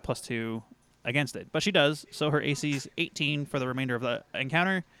allies have a +2 against it. But she does, so her AC is 18 for the remainder of the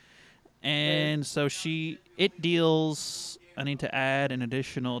encounter. And so it deals... I need to add an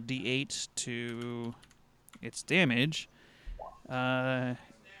additional D8 to its damage.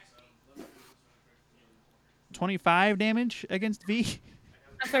 25 damage against V.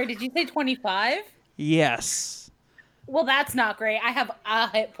 I'm sorry, did you say 25? Yes. Well, that's not great. I have a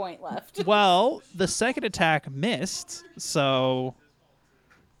hit point left. Well, the second attack missed, so...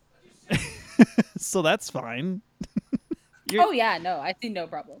 so that's fine. Oh, yeah, no, I see no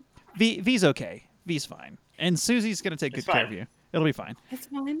problem. V's okay. V's fine. And Susie's going to take good care of you. It'll be fine. It's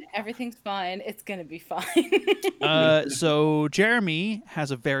fine. Everything's fine. It's going to be fine. So Jeremy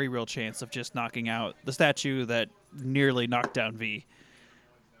has a very real chance of just knocking out the statue that nearly knocked down V.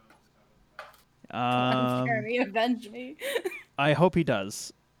 Jeremy, avenge me. I hope he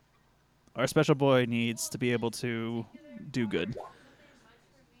does. Our special boy needs to be able to do good.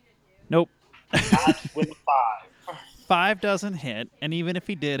 Nope. Not with a 5. 5 doesn't hit, and even if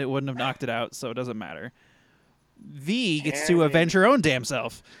he did, it wouldn't have knocked it out, so it doesn't matter. V gets to avenge her own damn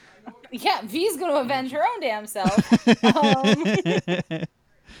self. Yeah, V's going to avenge her own damn self.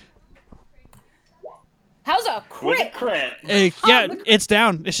 How's a crit? With a crit. Yeah, it's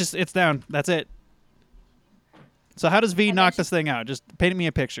down. It's down. That's it. So how does V knock this thing out? Just paint me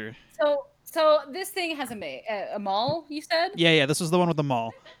a picture. So this thing has a maul, you said? Yeah, this was the one with the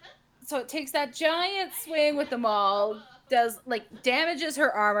maul. So it takes that giant swing with the maul, damages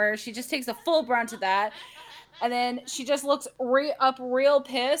her armor. She just takes a full brunt of that. And then she just looks real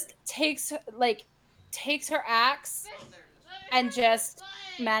pissed, takes her axe, and just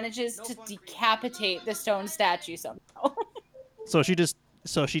manages to decapitate the stone statue somehow. So she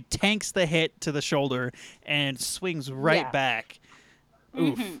tanks the hit to the shoulder and swings right back.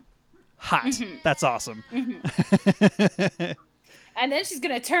 Oof. Mm-hmm. Hot. Mm-hmm. That's awesome. Mm-hmm. And then she's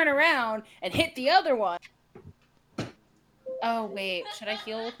going to turn around and hit the other one. Oh, wait. Should I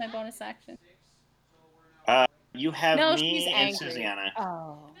heal with my bonus action? You have me and angry. Susanna.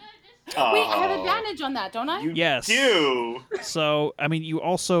 Oh. Wait, I have advantage on that, don't I? Yes. Do. So, I mean, you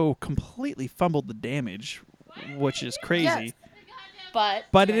also completely fumbled the damage, which is crazy. Yes.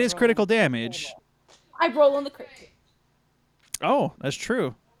 But it is critical damage. I roll on the crit. Oh, that's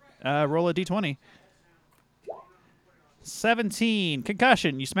true. Roll a d20. 17.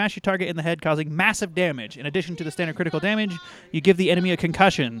 Concussion. You smash your target in the head, causing massive damage. In addition to the standard critical damage, you give the enemy a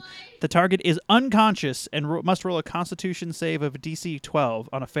concussion. The target is unconscious and must roll a Constitution save of DC 12.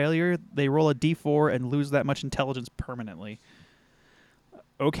 On a failure, they roll a D4 and lose that much intelligence permanently.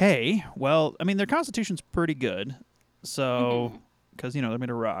 Okay. Well, I mean, their Constitution's pretty good. So, because, they're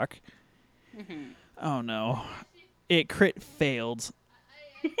made of rock. Mm-hmm. Oh, no. It crit failed.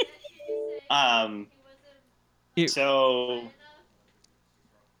 So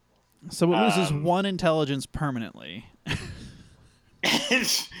it loses 1 intelligence permanently.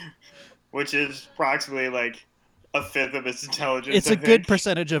 Which is approximately like a fifth of its intelligence. It's a good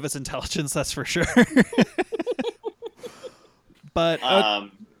percentage of its intelligence, that's for sure. But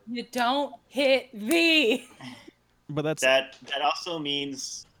you don't hit V. But that also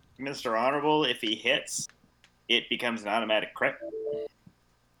means Mr. Honorable, if he hits, it becomes an automatic crit.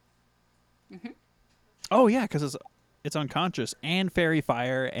 Mm-hmm. Oh yeah, because it's unconscious and fairy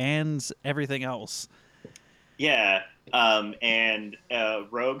fire and everything else. Yeah, and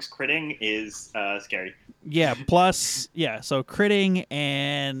Rogue's critting is scary. Yeah, plus so critting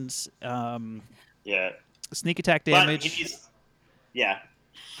and sneak attack damage. He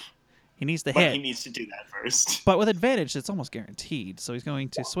needs to hit. He needs to do that first. But with advantage, it's almost guaranteed. So he's going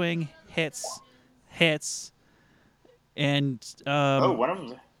to swing, hits, and one of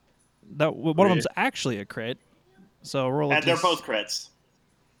them. One of them's actually a crit. So roll. They're both crits.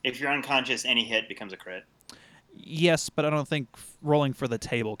 If you're unconscious, any hit becomes a crit. Yes, but I don't think rolling for the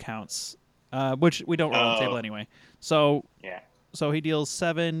table counts. Which we don't roll on the table anyway. So So he deals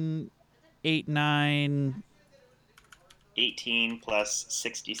 7, 8, 9, 18 plus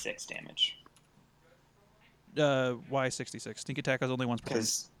 66 damage. Why 66? Sneak attack has only once per turn.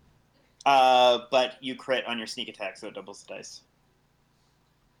 But you crit on your sneak attack, so it doubles the dice.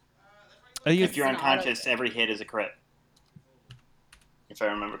 If you're unconscious, every hit is a crit. If I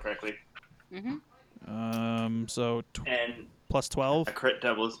remember correctly. Mm-hmm. So And plus 12. a crit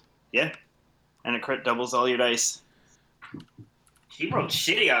doubles. Yeah. And a crit doubles all your dice. He rolled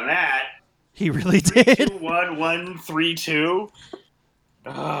shitty on that. He really 3, did. 2, 1, 1, 3, 2.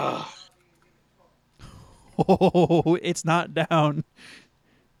 Ugh. Oh, it's not down.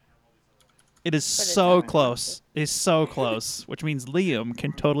 It is so close. It's so close, which means Liam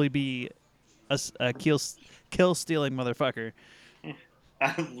can totally be a kill-stealing motherfucker.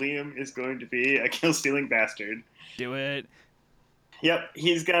 Liam is going to be a kill-stealing bastard. Do it. Yep,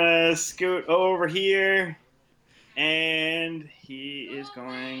 he's gonna scoot over here, and he is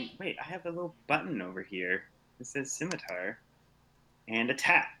going... Wait, I have a little button over here. It says scimitar. And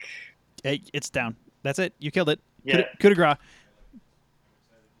attack. Hey, it's down. That's it. You killed it. Yeah. Coup de grace.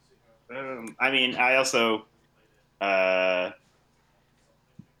 I mean, I also...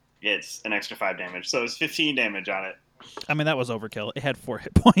 it's an extra 5 damage, so it's 15 damage on it. I mean, that was overkill. It had 4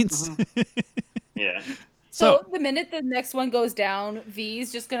 hit points. Yeah. So the minute the next one goes down,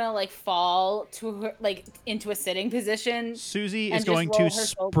 V's just gonna like fall to her, like into a sitting position. Susie is going to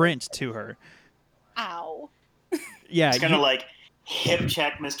sprint to her. Ow. Yeah, he's gonna like hip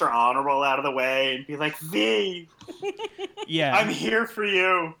check Mr. Honorable out of the way and be like, V, yeah, I'm here for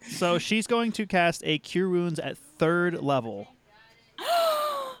you. So she's going to cast a Cure Wounds at 3rd level,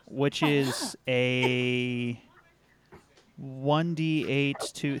 which is a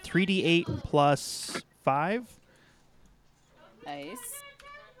 1d8 to 3d8 plus 5. Nice.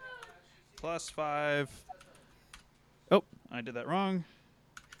 Plus 5. Oh, I did that wrong.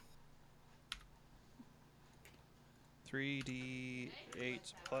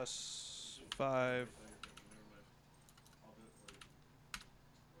 3d8 plus 5.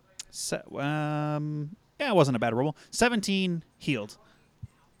 Yeah, it wasn't a bad roll. 17 healed.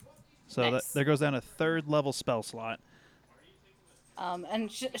 So nice. there goes down a 3rd level spell slot.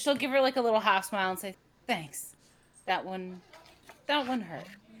 And she'll give her like a little half smile and say, "Thanks. That one hurt."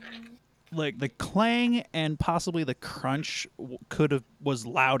 Like the clang and possibly the crunch was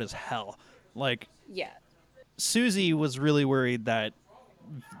loud as hell. Like, yeah. Susie was really worried that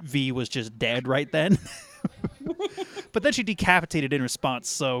V was just dead right then. But then she decapitated in response,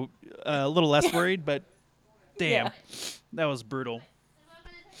 so a little less worried, but damn, yeah. That was brutal.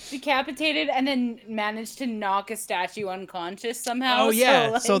 Decapitated and then managed to knock a statue unconscious somehow. Oh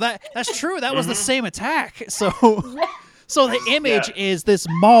yeah, so that's true. That was the same attack. So so the image is this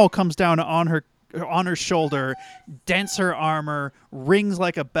maul comes down on her shoulder, dents her armor, rings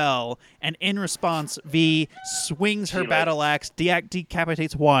like a bell, and in response, V swings her battle axe,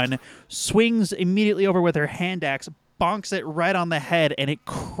 decapitates one, swings immediately over with her hand axe, bonks it right on the head, and it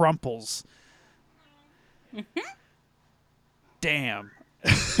crumples. Damn.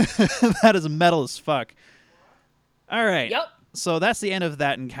 That is metal as fuck. All right. Yep. So that's the end of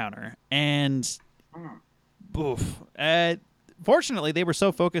that encounter. And boof. Fortunately, they were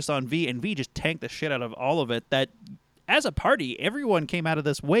so focused on V, and V just tanked the shit out of all of it, that as a party, everyone came out of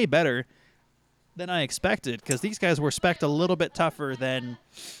this way better than I expected, because these guys were spec'd a little bit tougher than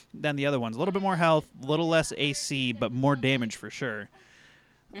the other ones. A little bit more health, a little less AC, but more damage for sure.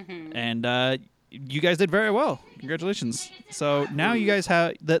 Mm-hmm. And you guys did very well. Congratulations. So now you guys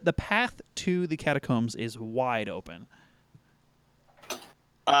have... The path to the catacombs is wide open.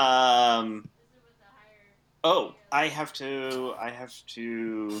 Oh, I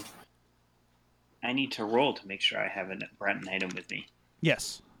need to roll to make sure I have a Breton item with me.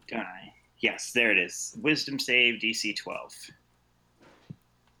 Yes. Don't I? Yes, there it is. Wisdom save, DC 12.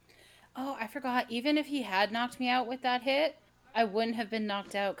 Oh, I forgot. Even if he had knocked me out with that hit, I wouldn't have been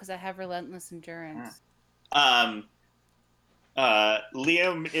knocked out because I have relentless endurance. Liam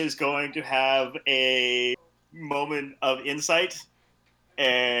is going to have a moment of insight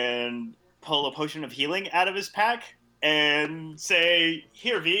and pull a potion of healing out of his pack and say,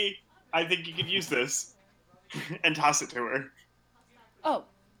 "Here, V, I think you could use this," and toss it to her. Oh,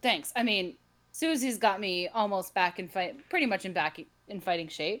 thanks. I mean, Susie's got me almost back in pretty much in fighting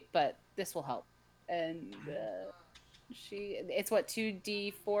shape, but this will help. And it's what,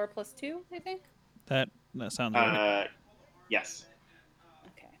 2d4 plus 2, I think. That sounds right. Yes.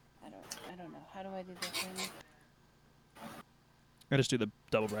 Okay. I don't know. How do I do this one? I just do the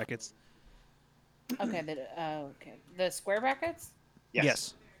double brackets. Okay. Okay. The square brackets?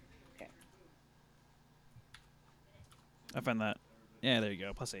 Yes. Okay. I found that. Yeah, there you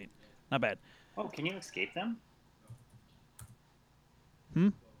go. Plus 8. Not bad. Oh, can you escape them?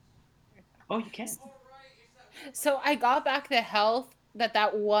 Oh, you can. So I got back the health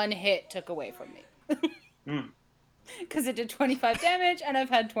that one hit took away from me. Because it did 25 damage, and I've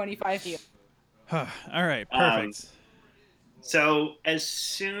had 25 heal. All right, perfect. So as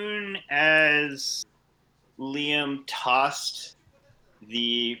soon as Liam tossed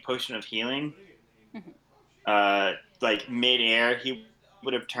the potion of healing, like mid-air, he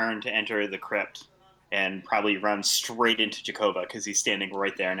would have turned to enter the crypt and probably run straight into Jehkovah because he's standing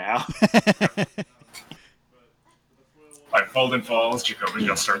right there now. I fold and falls. Jehkovah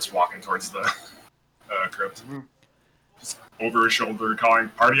just starts walking towards the crypt. Just over his shoulder, calling,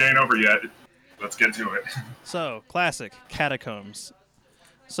 "Party ain't over yet. Let's get to it." So, classic catacombs.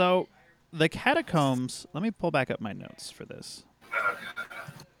 So, the catacombs. Let me pull back up my notes for this.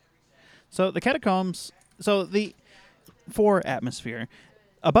 So, the catacombs. So, for atmosphere.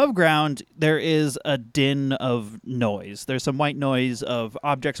 Above ground, there is a din of noise. There's some white noise of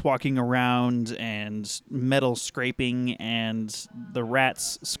objects walking around and metal scraping and the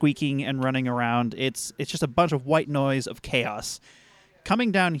rats squeaking and running around. It's just a bunch of white noise of chaos.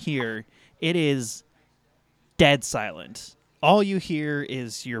 Coming down here, it is dead silent. All you hear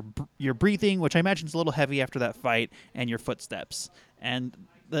is your breathing, which I imagine is a little heavy after that fight, and your footsteps. And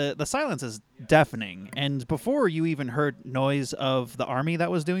the silence is deafening. And before you even heard noise of the army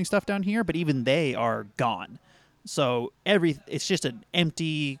that was doing stuff down here, but even they are gone. So it's just an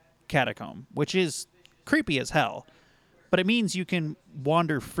empty catacomb, which is creepy as hell. But it means you can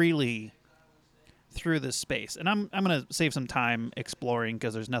wander freely through this space. And I'm going to save some time exploring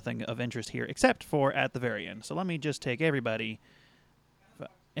because there's nothing of interest here except for at the very end. So let me just take everybody,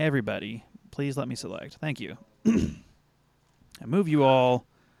 please let me select. Thank you. I move you all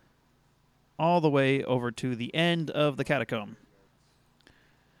the way over to the end of the catacomb.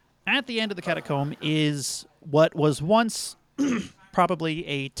 At the end of the catacomb is what was once probably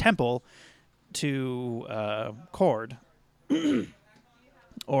a temple to Cord.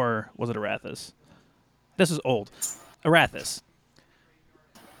 Or was it Arathis? This is old. Arathis.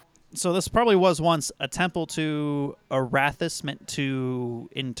 So this probably was once a temple to Arathis meant to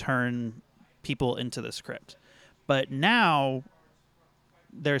intern people into this crypt. But now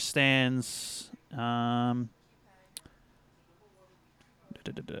there stands okay.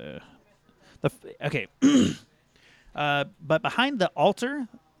 But behind the altar,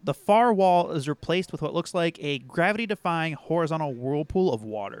 the far wall is replaced with what looks like a gravity-defying horizontal whirlpool of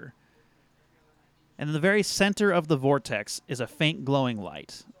water. And in the very center of the vortex is a faint glowing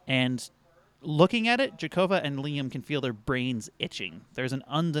light. And looking at it, Jehkovah and Liam can feel their brains itching. There's an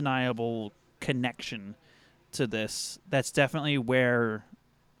undeniable connection to this. That's definitely where,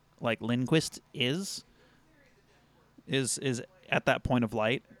 like, Lindquist is at that point of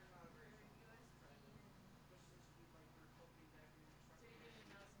light.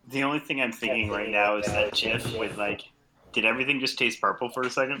 The only thing I'm thinking right now is that GIF with, like, did everything just taste purple for a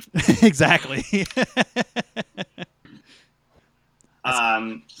second? Exactly.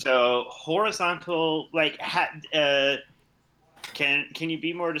 So horizontal, like, can you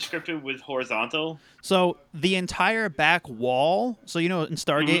be more descriptive with horizontal? So the entire back wall. So in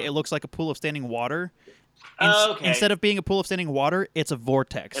Stargate, it looks like a pool of standing water. Okay. Instead of being a pool of standing water, it's a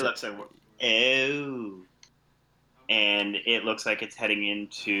vortex. It looks like and it looks like it's heading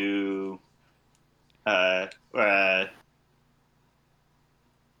into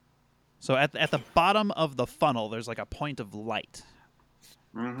So at the bottom of the funnel, there's like a point of light.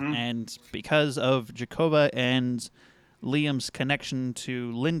 Mm-hmm. And because of Jehkovah and Liam's connection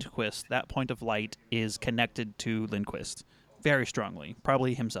to Lindquist, that point of light is connected to Lindquist very strongly,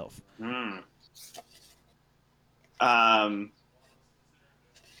 probably himself. Mm. Jehkovah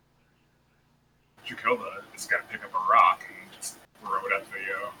is going to pick up a rock and just throw it at the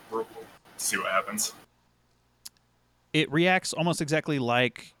whirlpool to see what happens. It reacts almost exactly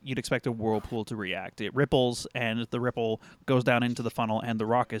like you'd expect a whirlpool to react. It ripples, and the ripple goes down into the funnel, and the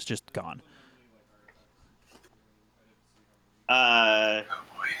rock is just gone. Oh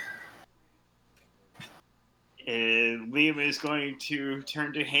boy. Liam is going to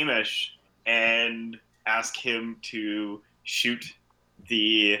turn to Hamish and ask him to shoot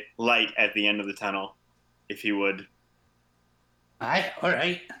the light at the end of the tunnel, if he would. Aye,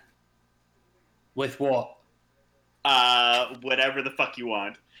 alright. With what? Whatever the fuck you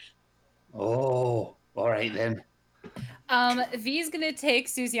want. Oh, alright then. V's gonna take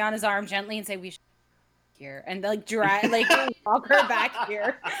Susiana's arm gently and say, "We should here," and like walk her back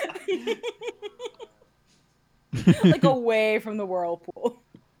here, like away from the whirlpool.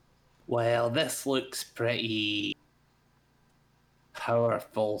 Well, this looks pretty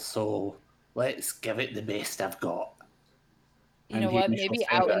powerful, so let's give it the best I've got. You know what? Maybe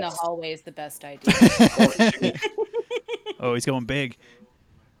out in the hallway is the best idea. Oh, he's going big.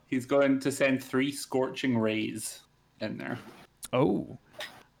 He's going to send 3 scorching rays in there. Oh.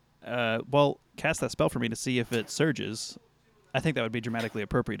 Well, cast that spell for me to see if it surges. I think that would be dramatically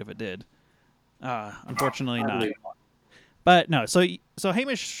appropriate if it did. Unfortunately not. But no, so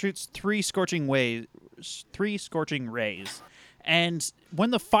Hamish shoots three scorching rays, and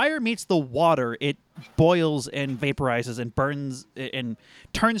when the fire meets the water, it boils and vaporizes and burns and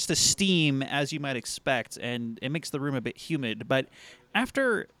turns to steam, as you might expect, and it makes the room a bit humid. But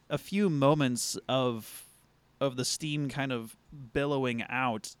after a few moments of the steam kind of billowing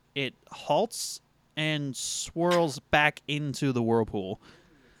out, it halts and swirls back into the whirlpool.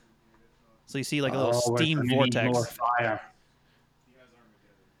 So you see like a little steam vortex. More fire.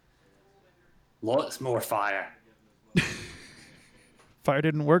 Lots more fire. Fire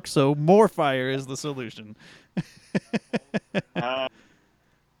didn't work, so more fire is the solution.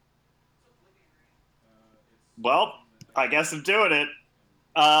 Well, I guess I'm doing it.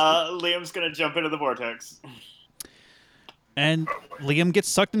 Liam's going to jump into the vortex. And Liam gets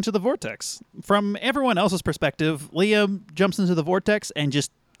sucked into the vortex. From everyone else's perspective, Liam jumps into the vortex and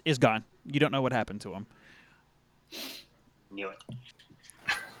just is gone. You don't know what happened to him. Knew it.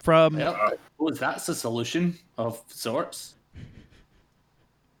 Well, that's a solution of sorts.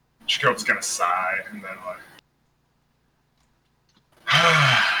 Jacob's gonna sigh and then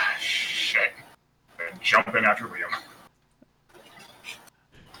shit, and jump in after Liam.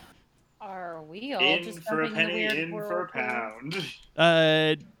 Are we all In just for a jumping penny, in, in for a pound.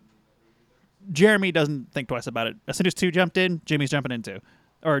 Jeremy doesn't think twice about it. As soon as 2 jumped in, Jimmy's jumping in 2.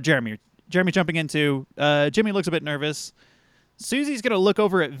 Or Jeremy jumping in 2. Jimmy looks a bit nervous. Susie's going to look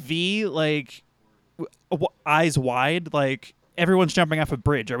over at V, like, eyes wide, like, everyone's jumping off a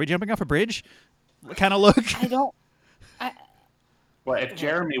bridge. Are we jumping off a bridge? Kind of look. Well, if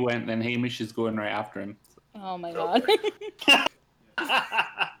Jeremy went, then Hamish is going right after him. Oh, my God.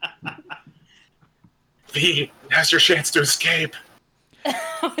 V, now's your chance to escape.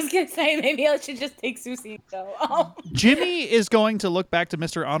 I was going to say, maybe I should just take Susie and go. Oh. Jimmy is going to look back to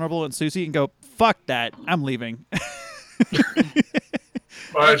Mr. Honorable and Susie and go, fuck that, I'm leaving.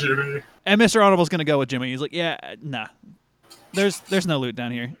 Bye, Jimmy. And Mr. Honorable's going to go with Jimmy. He's like, yeah, nah. There's no loot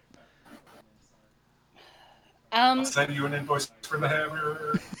down here. I'll send you an invoice for the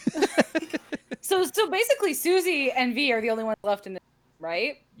hammer. So basically Susie and V are the only ones left in this,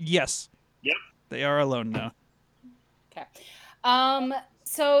 right? Yes. Yep. They are alone now. Okay.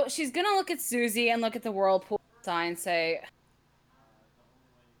 So she's gonna look at Susie and look at the whirlpool sign and say,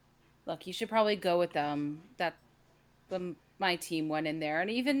 look, you should probably go with them. My team went in there, and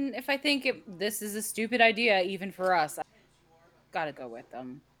even if I think this is a stupid idea, even for us, I gotta go with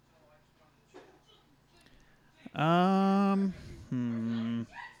them. I'm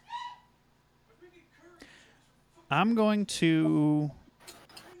going to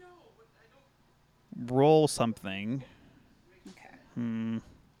roll something. Okay.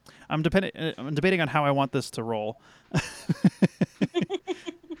 I'm debating on how I want this to roll.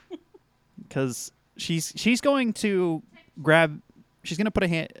 Because she's going to put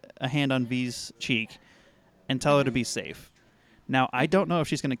a hand on V's cheek and tell her to be safe. Now, I don't know if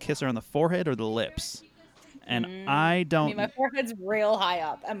she's going to kiss her on the forehead or the lips. And I don't... my forehead's real high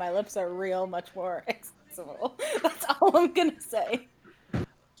up, and my lips are real much more accessible. That's all I'm going to say.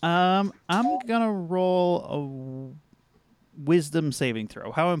 I'm going to roll a wisdom saving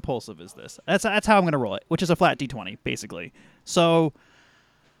throw. How impulsive is this? That's how I'm going to roll it, which is a flat d20, basically. So,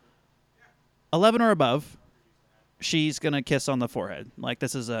 11 or above, she's going to kiss on the forehead. Like,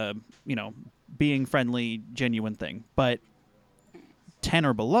 this is a, being friendly, genuine thing. But 10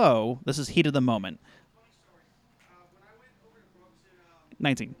 or below, this is heat of the moment.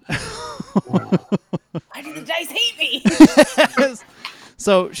 19. Why do the dice hate me?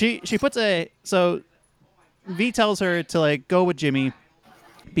 So she puts so V tells her to go with Jimmy,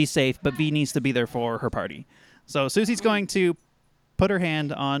 be safe, but V needs to be there for her party. So Susie's going to put her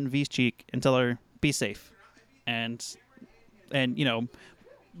hand on V's cheek and tell her be safe, and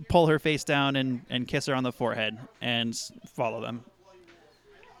pull her face down and kiss her on the forehead and follow them.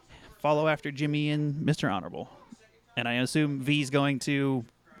 Follow after Jimmy and Mr. Honorable. And I assume V's going to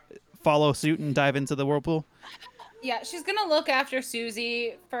follow suit and dive into the whirlpool? Yeah, she's going to look after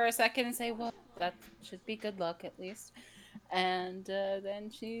Susie for a second and say, well, that should be good luck at least. And then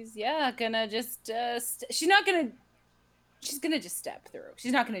she's, going to just... she's going to just step through.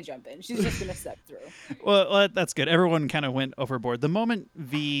 She's not going to jump in. She's just going to step through. Well, that's good. Everyone kind of went overboard. The moment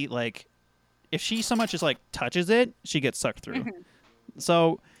V, if she so much as, touches it, she gets sucked through. Mm-hmm.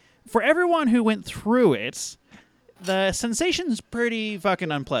 So, for everyone who went through it... The sensation's pretty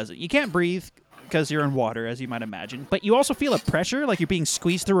fucking unpleasant. You can't breathe because you're in water, as you might imagine, but you also feel a pressure like you're being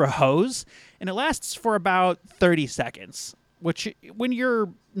squeezed through a hose, and it lasts for about 30 seconds, which, when you're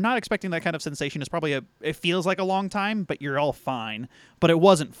not expecting that kind of sensation, is probably it feels like a long time, but you're all fine. But it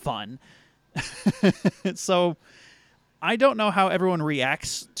wasn't fun. So I don't know how everyone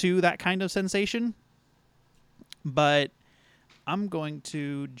reacts to that kind of sensation, but I'm going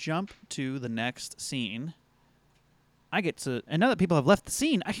to jump to the next scene. And now that people have left the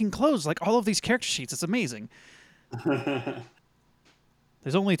scene, I can close like all of these character sheets. It's amazing.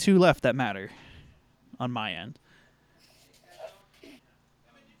 There's only 2 left that matter on my end.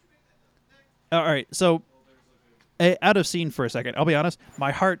 All right, so out of scene for a second. I'll be honest,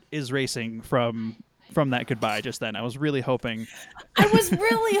 my heart is racing from that goodbye just then. I was really hoping. I was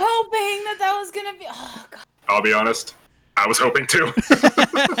really hoping that was gonna be. Oh God. I'll be honest. I was hoping to.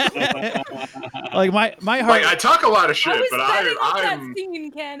 Like my heart. Like, I talk a lot of shit, but I'm. that scene,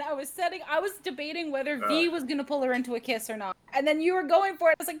 Ken. I was debating whether V was gonna pull her into a kiss or not, and then you were going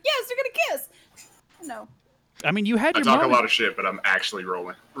for it. I was like, yes, you're gonna kiss. No. I mean, you had your. I talk moment. a lot of shit, but I'm actually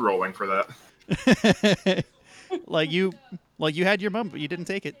rolling for that. like you had your moment, but you didn't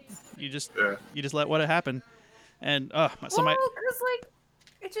take it. You just let what happened, and because like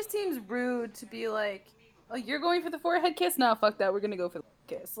it just seems rude to be like, oh, you're going for the forehead kiss? No, fuck that. We're gonna go for the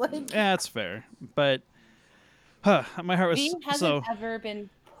kiss. Like, yeah, that's fair, but my heart was V hasn't ever been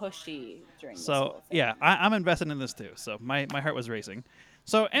pushy during this whole thing. Yeah, I'm invested in this too. So my heart was racing.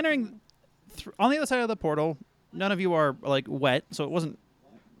 So entering on the other side of the portal, none of you are like wet, so it wasn't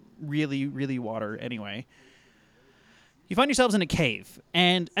really water anyway. You find yourselves in a cave,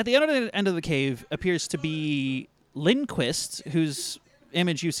 and at the end of the cave appears to be Lindquist, whose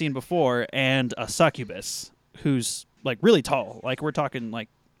image you've seen before, and a succubus, who's like really tall. Like we're talking like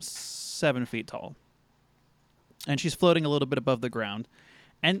 7 feet tall, and she's floating a little bit above the ground.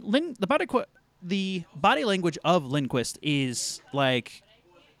 And the body language of Lindquist is like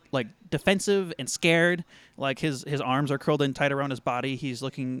defensive and scared. Like his arms are curled in tight around his body. He's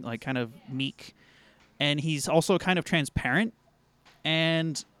looking like kind of meek. And he's also kind of transparent.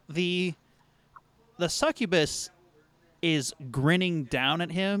 And the succubus is grinning down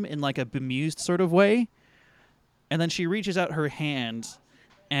at him in like a bemused sort of way. And then she reaches out her hand,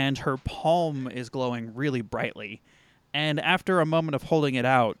 and her palm is glowing really brightly. And after a moment of holding it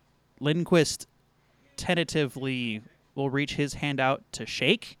out, Lindquist tentatively will reach his hand out to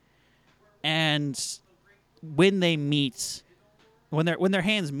shake. And when they meet, when their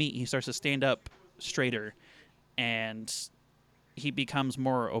hands meet, he starts to stand up straighter, and he becomes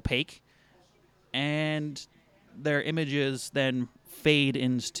more opaque, and their images then fade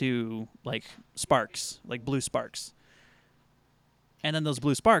into like sparks, like blue sparks, and then those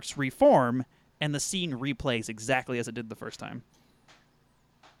blue sparks reform, and the scene replays exactly as it did the first time.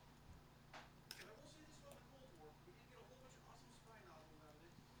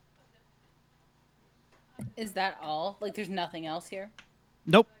 Is that all? Like, there's nothing else here?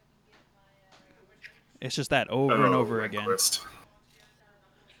 Nope. It's just that over and over again. List.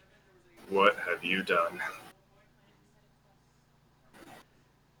 What have you done?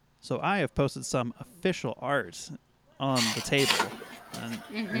 So I have posted some official art on the table.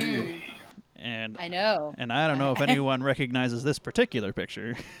 And I know. And I don't know if anyone recognizes this particular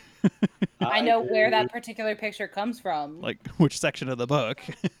picture. I know where that particular picture comes from. Like, which section of the book?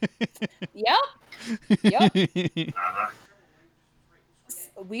 Yep.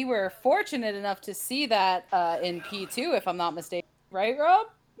 We were fortunate enough to see that in P2, if I'm not mistaken. Right, Rob?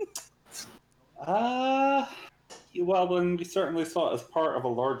 Well, then we certainly saw it as part of a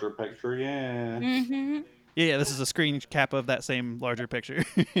larger picture, yeah. Mm-hmm. Yeah, this is a screen cap of that same larger picture.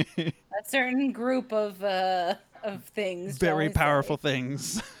 A certain group of things. Very powerful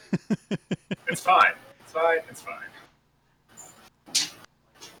things. It's fine. It's fine.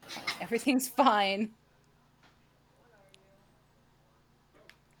 Everything's fine.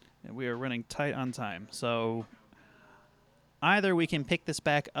 And we are running tight on time. So either we can pick this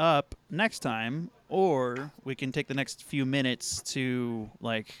back up next time, or we can take the next few minutes to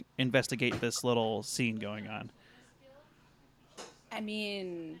like investigate this little scene going on. I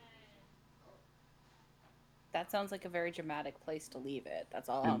mean, that sounds like a very dramatic place to leave it. That's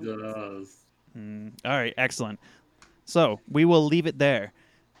all I'm going to say. All right, excellent. So we will leave it there.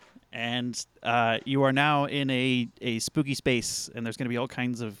 And you are now in a spooky space, and there's going to be all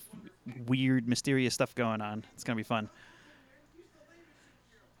kinds of weird, mysterious stuff going on. It's going to be fun.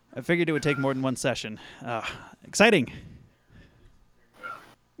 I figured it would take more than one session. Exciting.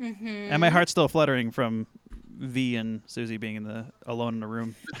 Mm-hmm. And my heart's still fluttering from V and Susie being alone in a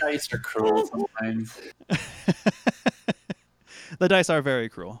room. The dice are cruel sometimes. The dice are very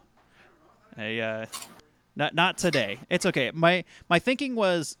cruel. Not today. It's okay. My thinking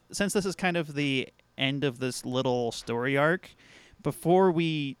was, since this is kind of the end of this little story arc, before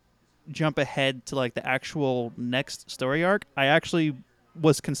we jump ahead to like the actual next story arc, I actually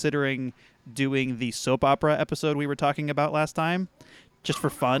was considering doing the soap opera episode we were talking about last time, just for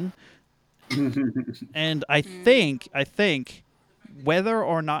fun. And I think whether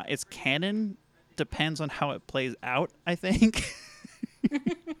or not it's canon depends on how it plays out, I think.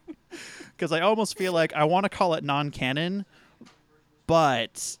 Because I almost feel like I want to call it non-canon,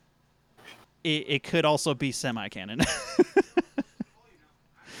 but it could also be semi-canon.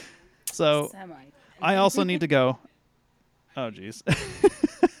 So I also need to go. Oh, jeez.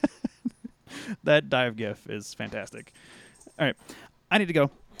 That dive gif is fantastic. All right. I need to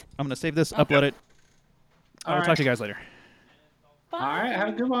go. I'm going to save this, upload it. I'll talk to you guys later. All right. Have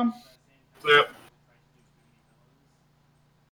a good one. Yep.